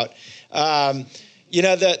cut it out.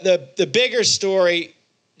 The bigger story,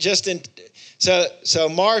 so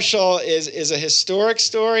Marshall is a historic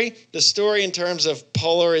story. The story in terms of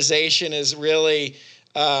polarization is really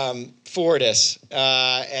Fordist,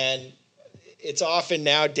 and it's often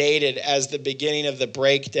now dated as the beginning of the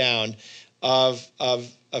breakdown of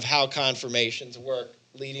how confirmations work,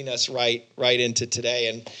 leading us right into today.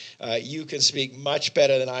 And you can speak much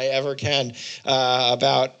better than I ever can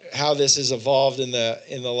about how this has evolved in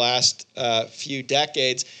the last few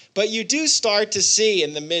decades. But you do start to see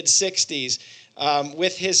in the mid-'60s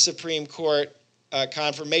with his Supreme Court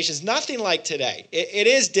confirmations, nothing like today. It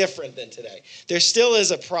is different than today. There still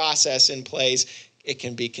is a process in place. It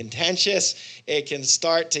can be contentious. It can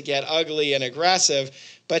start to get ugly and aggressive.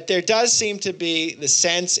 But there does seem to be the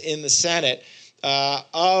sense in the Senate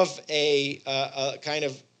of a kind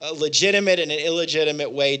of a legitimate and an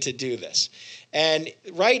illegitimate way to do this. And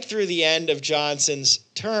right through the end of Johnson's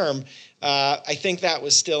term, I think that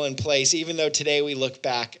was still in place, even though today we look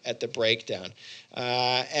back at the breakdown.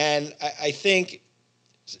 And I think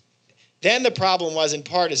then the problem wasn't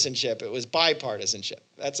partisanship, it was bipartisanship.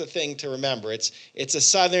 That's a thing to remember. It's a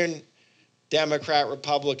Southern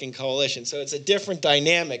Democrat-Republican coalition. So it's a different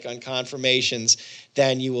dynamic on confirmations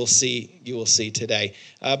than you will see today.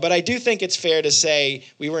 But I do think it's fair to say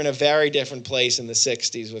we were in a very different place in the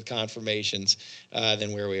 60s with confirmations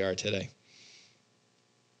than where we are today.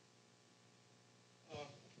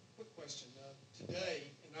 Quick question. Today,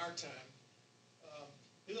 in our time,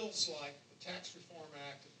 bills like the Tax Reform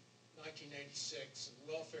Act of 1986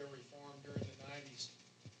 and welfare reform during the 90s,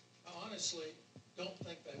 I honestly don't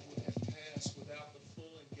think they would have passed without the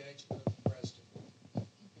full engagement of the president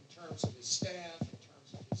in terms of his staff, in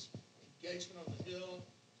terms of his engagement on the Hill,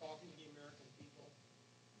 talking to the American people.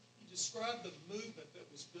 You described the movement that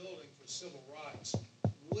was building for civil rights.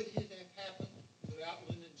 Would it have happened without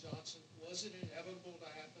Lyndon Johnson? Was it inevitable to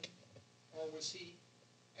happen? Or was he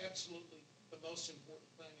absolutely the most important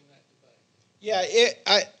thing in that debate? Yeah,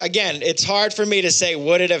 again, it's hard for me to say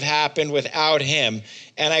would it have happened without him,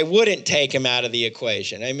 and I wouldn't take him out of the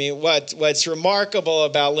equation. I mean, what's remarkable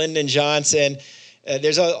about Lyndon Johnson,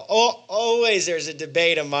 there's always a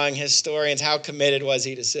debate among historians, how committed was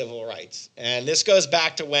he to civil rights? And this goes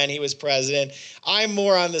back to when he was president. I'm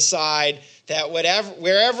more on the side that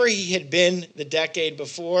wherever he had been the decade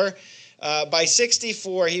before, by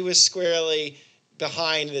 64, he was squarely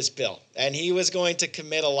behind this bill. And he was going to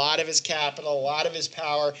commit a lot of his capital, a lot of his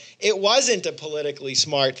power. It wasn't a politically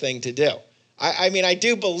smart thing to do. I mean, I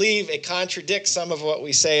do believe it contradicts some of what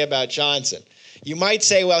we say about Johnson. You might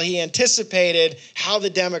say, well, he anticipated how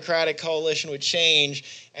the Democratic coalition would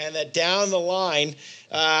change and that down the line,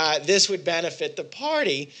 this would benefit the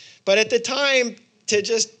party. But at the time, to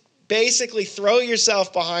just basically throw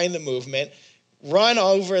yourself behind the movement, run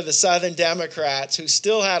over the Southern Democrats who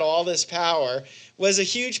still had all this power, was a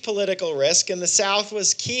huge political risk, and the South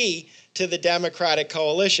was key to the Democratic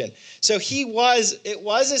coalition. So it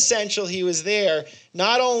was essential he was there,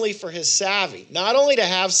 not only for his savvy, not only to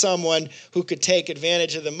have someone who could take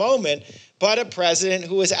advantage of the moment, but a president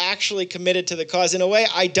who was actually committed to the cause in a way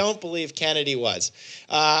I don't believe Kennedy was.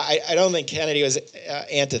 I don't think Kennedy was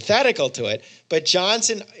antithetical to it, but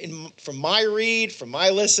Johnson, from my read, from my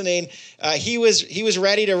listening, he was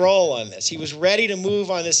ready to roll on this. He was ready to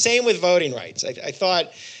move on this. Same with voting rights. I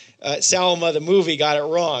thought Selma, the movie, got it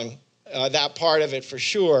wrong that part of it for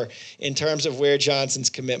sure in terms of where Johnson's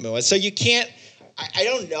commitment was. So you can't, I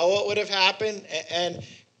don't know what would have happened. And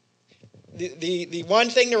the one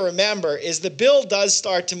thing to remember is the bill does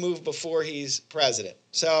start to move before he's president.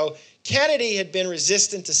 So Kennedy had been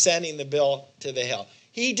resistant to sending the bill to the Hill.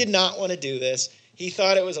 He did not want to do this. He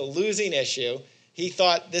thought it was a losing issue. He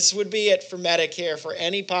thought this would be it for Medicare, for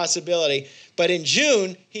any possibility. But in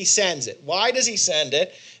June, he sends it. Why does he send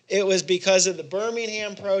it? It was because of the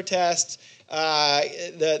Birmingham protests.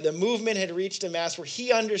 The movement had reached a mass where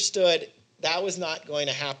he understood that was not going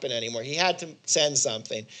to happen anymore. He had to send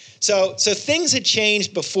something. So things had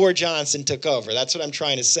changed before Johnson took over. That's what I'm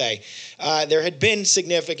trying to say. There had been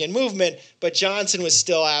significant movement, but Johnson was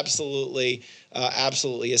still absolutely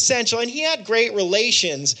essential. And he had great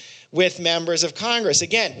relations with members of Congress.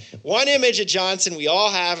 Again, one image of Johnson we all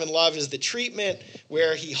have and love is the treatment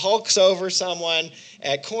where he hulks over someone,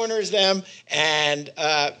 corners them, and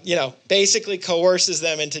basically coerces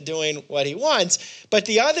them into doing what he wants. But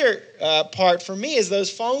the other part for me is those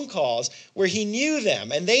phone calls where he knew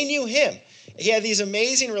them and they knew him. He had these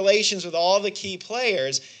amazing relations with all the key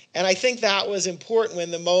players, and I think that was important when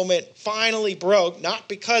the moment finally broke, not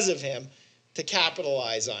because of him, to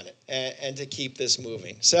capitalize on it and to keep this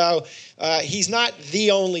moving. So he's not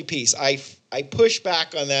the only piece. I push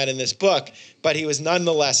back on that in this book, but he was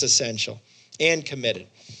nonetheless essential and committed.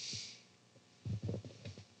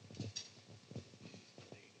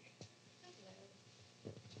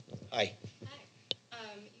 Hi. Hi.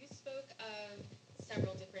 You spoke of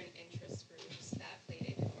several different interest groups that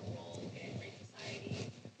played a role in Great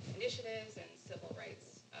Society initiatives and civil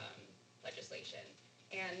rights legislation.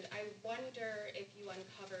 And I wonder if you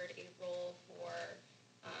uncovered a role for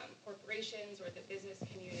corporations or the business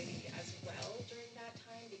community as well during that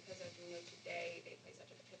time, because as we know today, they play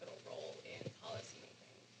such a pivotal role in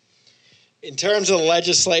policymaking. In terms of the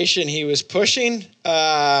legislation he was pushing,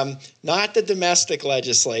 not the domestic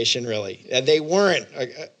legislation, really. They weren't.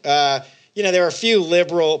 There were a few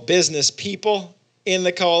liberal business people in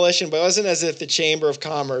the coalition, but it wasn't as if the Chamber of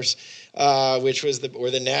Commerce, which was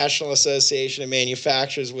the National Association of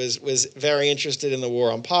Manufacturers, was very interested in the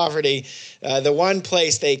war on poverty. The one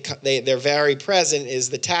place they're very present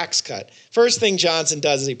is the tax cut. First thing Johnson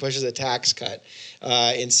does is he pushes a tax cut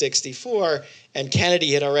in '64, and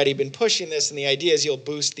Kennedy had already been pushing this, and the idea is you'll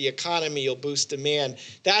boost the economy, you'll boost demand.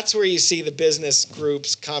 That's where you see the business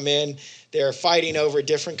groups come in. They're fighting over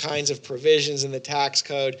different kinds of provisions in the tax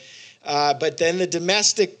code. But then the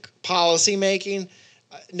domestic policy making,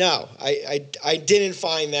 no, I didn't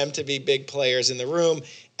find them to be big players in the room.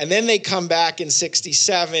 And then they come back in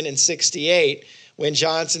 '67 and '68 when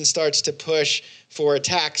Johnson starts to push for a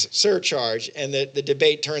tax surcharge, and the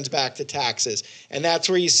debate turns back to taxes. And that's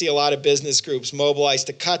where you see a lot of business groups mobilize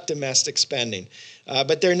to cut domestic spending.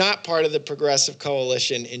 But they're not part of the progressive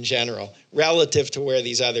coalition in general, relative to where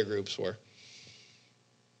these other groups were.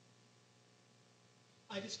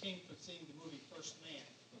 I just came from seeing the movie First Man,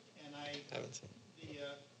 and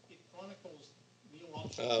it chronicles Neil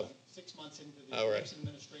Armstrong 6 months into the Nixon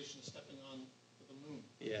administration stepping on to the moon.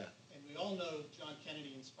 Yeah. And we all know John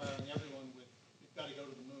Kennedy inspiring everyone with, "We've got to go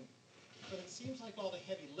to the moon." But it seems like all the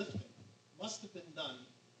heavy lifting must have been done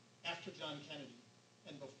after John Kennedy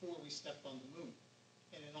and before we stepped on the moon.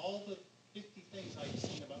 And in all the 50 things I've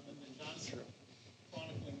seen about Lyndon Johnson,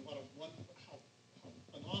 chronicling how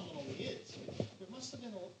phenomenal he is, there must have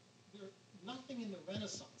been nothing in the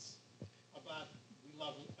Renaissance about we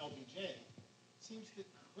love LBJ seems to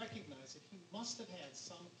recognize that he must have had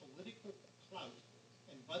some political clout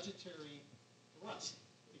and budgetary thrust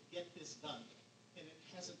to get this done, and it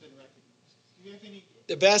hasn't been recognized. Do you have any?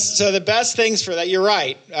 The best things for that, you're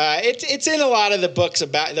right. It's in a lot of the books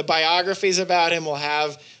about the biographies about him. Will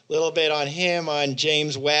have a little bit on him, on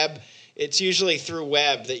James Webb. It's usually through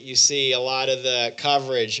Webb that you see a lot of the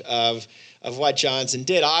coverage of what Johnson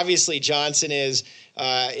did. Obviously, Johnson is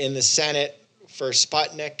in the Senate for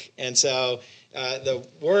Sputnik, and so the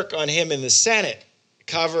work on him in the Senate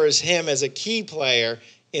covers him as a key player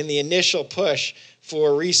in the initial push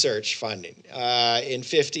for research funding in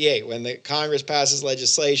 '58, when the Congress passes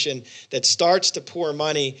legislation that starts to pour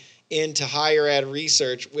money into higher ed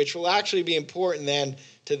research, which will actually be important then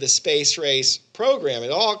to the space race program.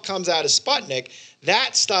 It all comes out of Sputnik.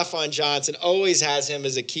 That stuff on Johnson always has him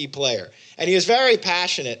as a key player. And he was very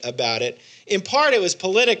passionate about it. In part, it was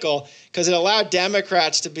political because it allowed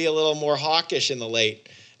Democrats to be a little more hawkish in the late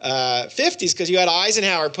 50s, because you had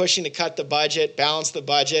Eisenhower pushing to cut the budget, balance the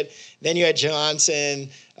budget. Then you had Johnson,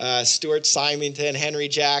 Stuart Symington, Henry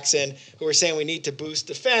Jackson, who were saying we need to boost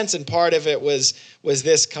defense, and part of it was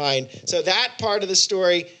this kind. So that part of the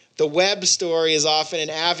story The Webb story is often an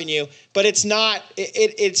avenue, but it's not.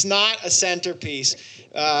 It's not a centerpiece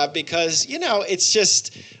because it's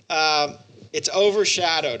just it's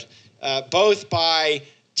overshadowed both by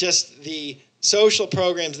just the social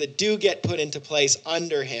programs that do get put into place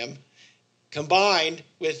under him, combined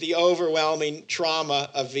with the overwhelming trauma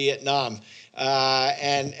of Vietnam.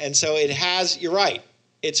 And so it has, you're right,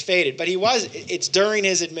 it's faded. But it's during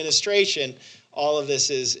his administration, all of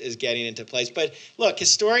this is getting into place. But look,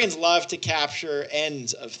 historians love to capture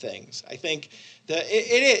ends of things. I think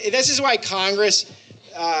this is why Congress,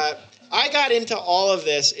 I got into all of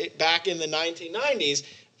this back in the 1990s.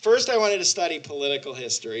 First, I wanted to study political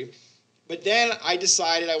history. But then I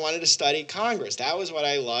decided I wanted to study Congress. That was what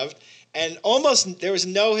I loved. And there was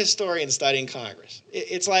no historian studying Congress.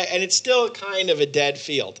 And it's still kind of a dead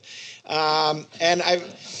field.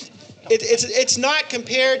 It's not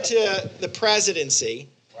compared to the presidency.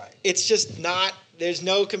 Right. It's just not, there's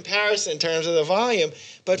no comparison in terms of the volume.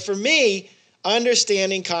 But for me,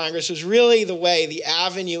 understanding Congress was really the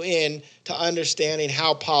avenue in to understanding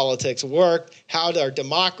how politics worked, how our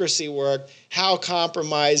democracy worked, how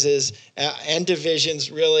compromises and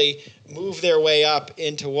divisions really move their way up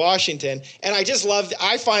into Washington. And I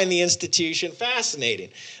find the institution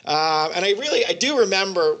fascinating. And I do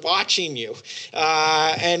remember watching you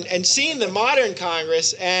and seeing the modern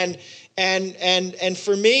Congress, and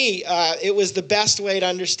for me, it was the best way to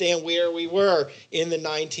understand where we were in the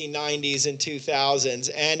 1990s and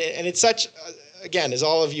 2000s. And it's such, again, as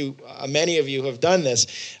all of you, many of you have done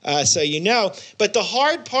this, so you know. But the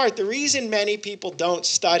hard part, the reason many people don't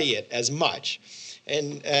study it as much,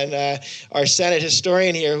 and our Senate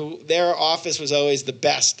historian here, their office was always the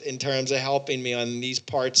best in terms of helping me on these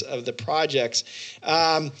parts of the projects.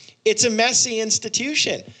 It's a messy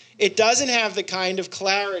institution. It doesn't have the kind of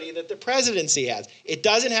clarity that the presidency has. It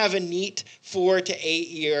doesn't have a neat 4 to 8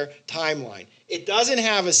 year timeline. It doesn't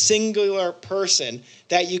have a singular person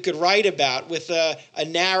that you could write about with a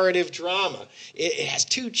narrative drama. It has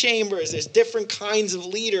 2 chambers. There's different kinds of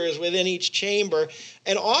leaders within each chamber.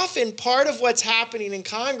 And often part of what's happening in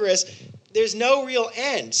Congress, there's no real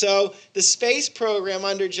end. So the space program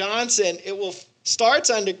under Johnson,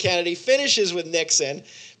 starts under Kennedy, finishes with Nixon.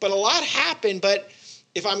 But a lot happened. But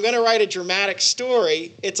if I'm going to write a dramatic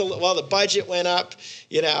story, the budget went up,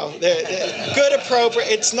 they're good, appropriate.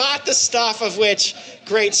 It's not the stuff of which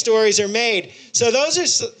great stories are made. So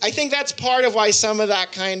I think that's part of why some of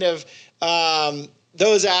that kind of,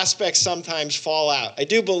 those aspects sometimes fall out. I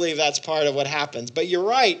do believe that's part of what happens. But you're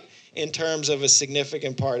right in terms of a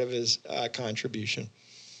significant part of his contribution.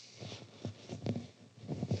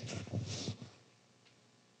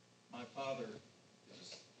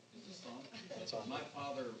 My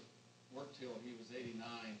father worked till he was 89,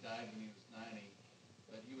 died when he was 90,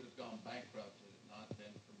 but he would have gone bankrupt had it not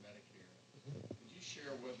been for Medicare. Could you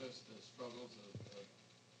share with us the struggles of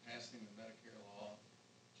passing the Medicare law,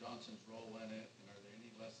 Johnson's role in it, and are there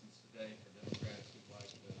any lessons today for Democrats who'd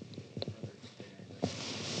like to further expand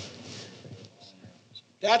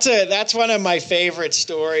that? That's one of my favorite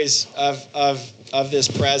stories of this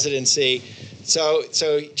presidency. So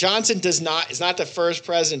Johnson is not the first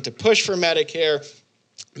president to push for Medicare.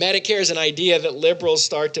 Medicare is an idea that liberals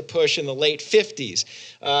start to push in the late 50s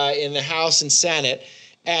in the House and Senate,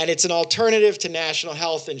 and it's an alternative to national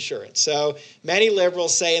health insurance. So many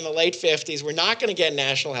liberals say in the late 50s, we're not going to get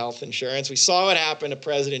national health insurance. We saw what happened to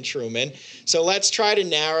President Truman, so let's try to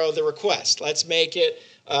narrow the request. Let's make it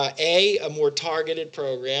a more targeted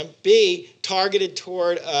program, B, targeted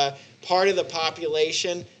toward part of the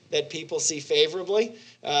population that people see favorably,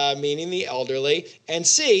 meaning the elderly, and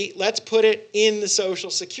C, let's put it in the Social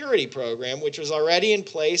Security program, which was already in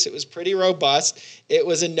place. It was pretty robust. It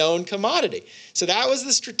was a known commodity. So that was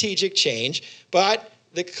the strategic change. But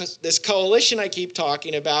this coalition I keep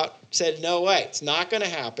talking about said, no way, it's not going to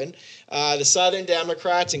happen. The Southern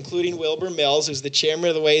Democrats, including Wilbur Mills, who's the chairman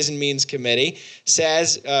of the Ways and Means Committee,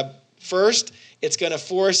 says, first, it's going to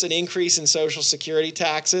force an increase in Social Security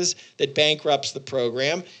taxes that bankrupts the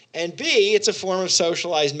program. And B, it's a form of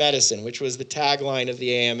socialized medicine, which was the tagline of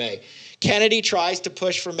the AMA. Kennedy tries to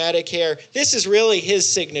push for Medicare. This is really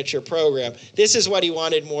his signature program. This is what he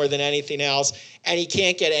wanted more than anything else, and he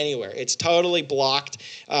can't get anywhere. It's totally blocked.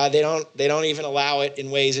 They don't even allow it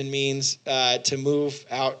in Ways and Means to move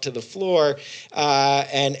out to the floor.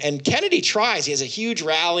 And Kennedy tries. He has a huge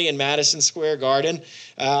rally in Madison Square Garden.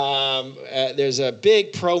 There's a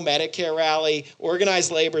big pro-Medicare rally.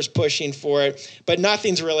 Organized labor is pushing for it, but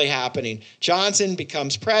nothing's really happening. Johnson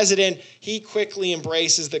becomes president. He quickly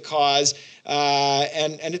embraces the cause,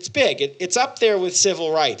 and it's big. It's up there with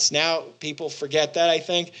civil rights. Now people forget that, I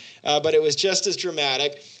think, but it was just as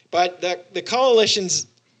dramatic. But the coalition's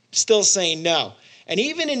still saying no. And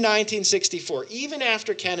even in 1964, even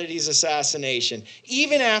after Kennedy's assassination,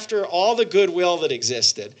 even after all the goodwill that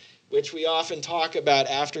existed, which we often talk about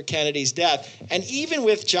after Kennedy's death, and even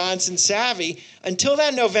with Johnson's savvy, until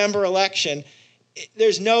that November election,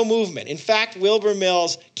 there's no movement. In fact, Wilbur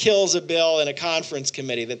Mills kills a bill in a conference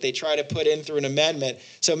committee that they try to put in through an amendment,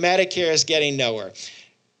 so Medicare is getting nowhere.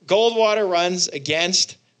 Goldwater runs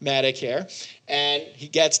against Medicare, and he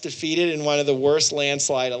gets defeated in one of the worst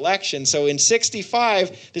landslide elections. So in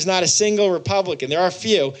 65, there's not a single Republican. There are a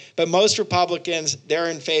few, but most Republicans, they're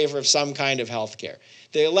in favor of some kind of health care.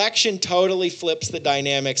 The election totally flips the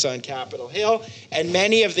dynamics on Capitol Hill, and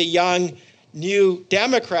many of the young new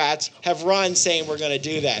Democrats have run saying we're going to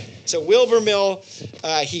do that. So Wilbur Mill,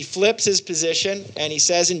 he flips his position, and he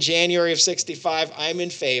says in January of 65, I'm in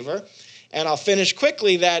favor. And I'll finish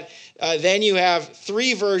quickly that then you have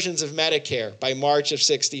three versions of Medicare by March of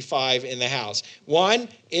 65 in the House. One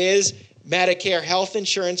is Medicare health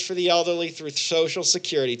insurance for the elderly through Social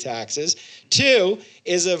Security taxes. Two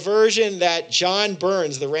is a version that John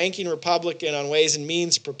Burns, the ranking Republican on Ways and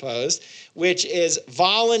Means, proposed, which is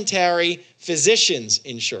voluntary physicians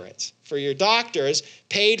insurance for your doctors,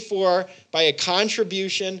 paid for by a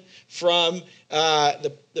contribution from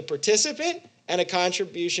the participant and a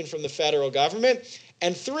contribution from the federal government.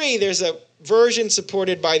 And three, there's a version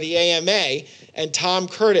supported by the AMA, and Tom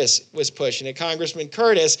Curtis was pushing it, Congressman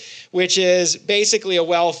Curtis, which is basically a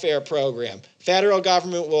welfare program. Federal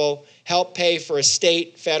government will help pay for a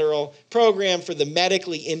state federal program for the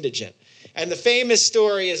medically indigent. And the famous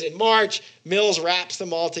story is in March, Mills wraps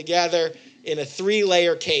them all together in a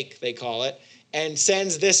 3-layer cake, they call it, and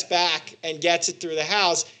sends this back and gets it through the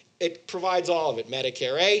House. It provides all of it,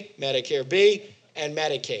 Medicare A, Medicare B, and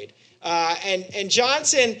Medicaid. And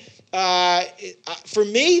Johnson, for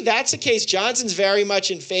me, that's the case. Johnson's very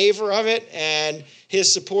much in favor of it, and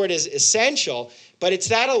his support is essential. But it's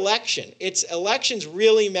that election. Elections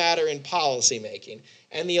really matter in policymaking.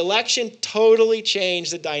 And the election totally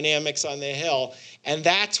changed the dynamics on the Hill, and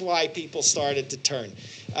that's why people started to turn.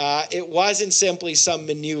 It wasn't simply some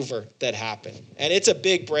maneuver that happened. And it's a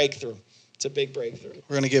big breakthrough. It's a big breakthrough.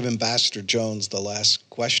 We're going to give Ambassador Jones the last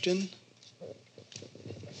question.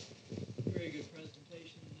 Very good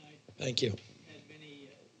presentation tonight. Thank you. Had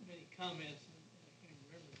many comments, and I can't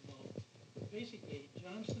remember them all. But basically,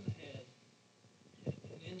 Johnson had an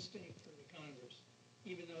instinct for the Congress,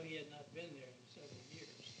 even though he had not been there in several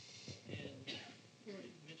years. And you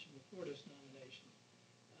mentioned the Fortas nomination.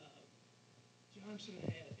 Johnson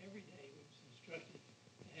had every day, was instructed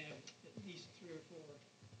to have at least 3 or 4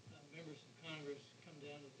 members of Congress come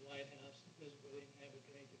down to the White House and visit with him, have a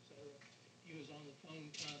drink, etc. He was on the phone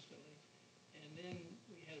constantly. And then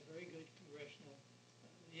we had a very good congressional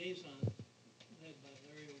liaison led by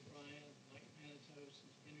Larry O'Brien, Mike Manitos,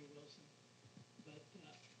 and Henry Wilson. But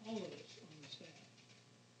all of us on the staff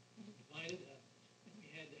were divided up, and we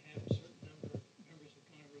had to have a certain number of members of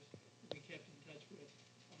Congress that we kept in touch with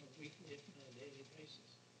on a weekly, if not a daily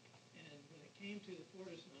basis. And when it came to the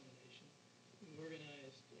Fortas nomination, we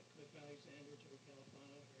organized Cliff Alexander, Joe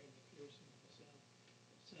Califano, Harry McPherson, myself,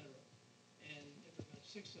 etc. And there were about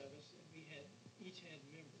 6 of us, and we each had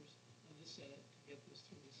members of the Senate to get this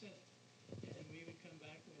through the Senate. And we would come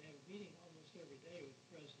back and we'd have a meeting almost every day with the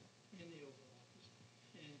president in the Oval Office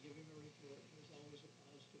and give him a report. It was always a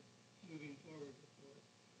positive, moving forward report.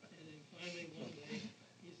 And then finally one day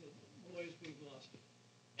he said, boys, we've lost it.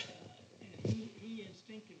 And he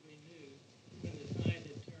instinctively knew when the tide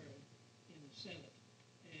had turned in the Senate.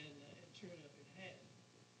 And sure enough, it had.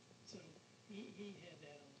 So he had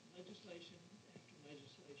that on legislation after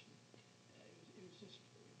legislation. It was just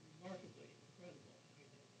remarkably incredible.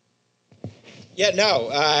 Yeah, no.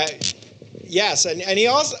 Yes, and he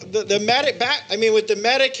also with the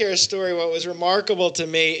Medicare story, what was remarkable to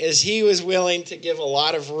me is he was willing to give a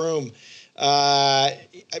lot of room.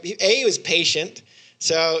 He was patient,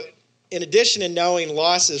 so in addition to knowing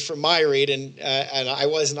losses from my read, and I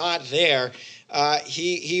was not there,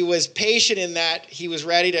 he was patient in that he was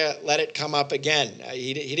ready to let it come up again.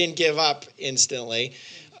 He didn't give up instantly.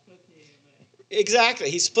 Exactly.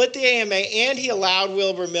 He split the AMA, and he allowed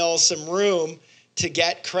Wilbur Mills some room to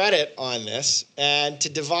get credit on this and to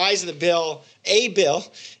devise the bill,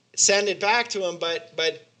 send it back to him,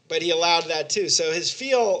 but he allowed that too. So his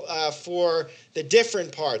feel for the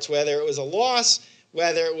different parts, whether it was a loss,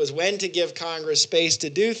 whether it was when to give Congress space to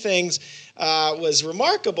do things, was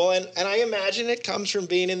remarkable. And I imagine it comes from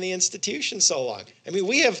being in the institution so long. I mean,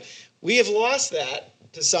 we have lost that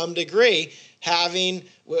to some degree, having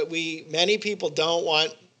many people don't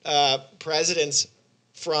want presidents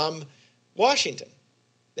from Washington.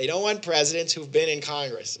 They don't want presidents who've been in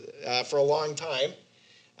Congress for a long time.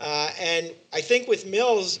 And I think with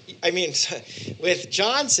with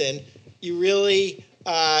Johnson, you really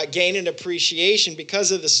gain an appreciation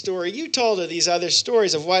because of the story you told of these other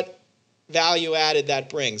stories of what value added that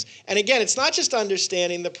brings. And again, it's not just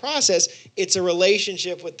understanding the process, it's a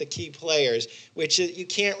relationship with the key players, which you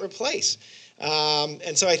can't replace.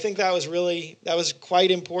 And so I think that was quite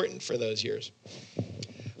important for those years.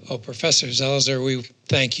 Oh, Professor Zelizer, we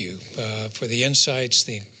thank you for the insights,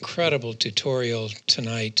 the incredible tutorial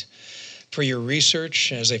tonight, for your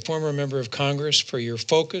research as a former member of Congress, for your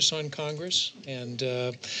focus on Congress, and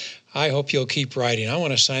I hope you'll keep writing. I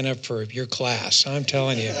want to sign up for your class. I'm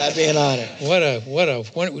telling you. That'd be an honor.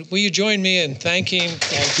 Will you join me in thanking?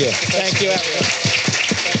 Thank you. Thank you, everyone.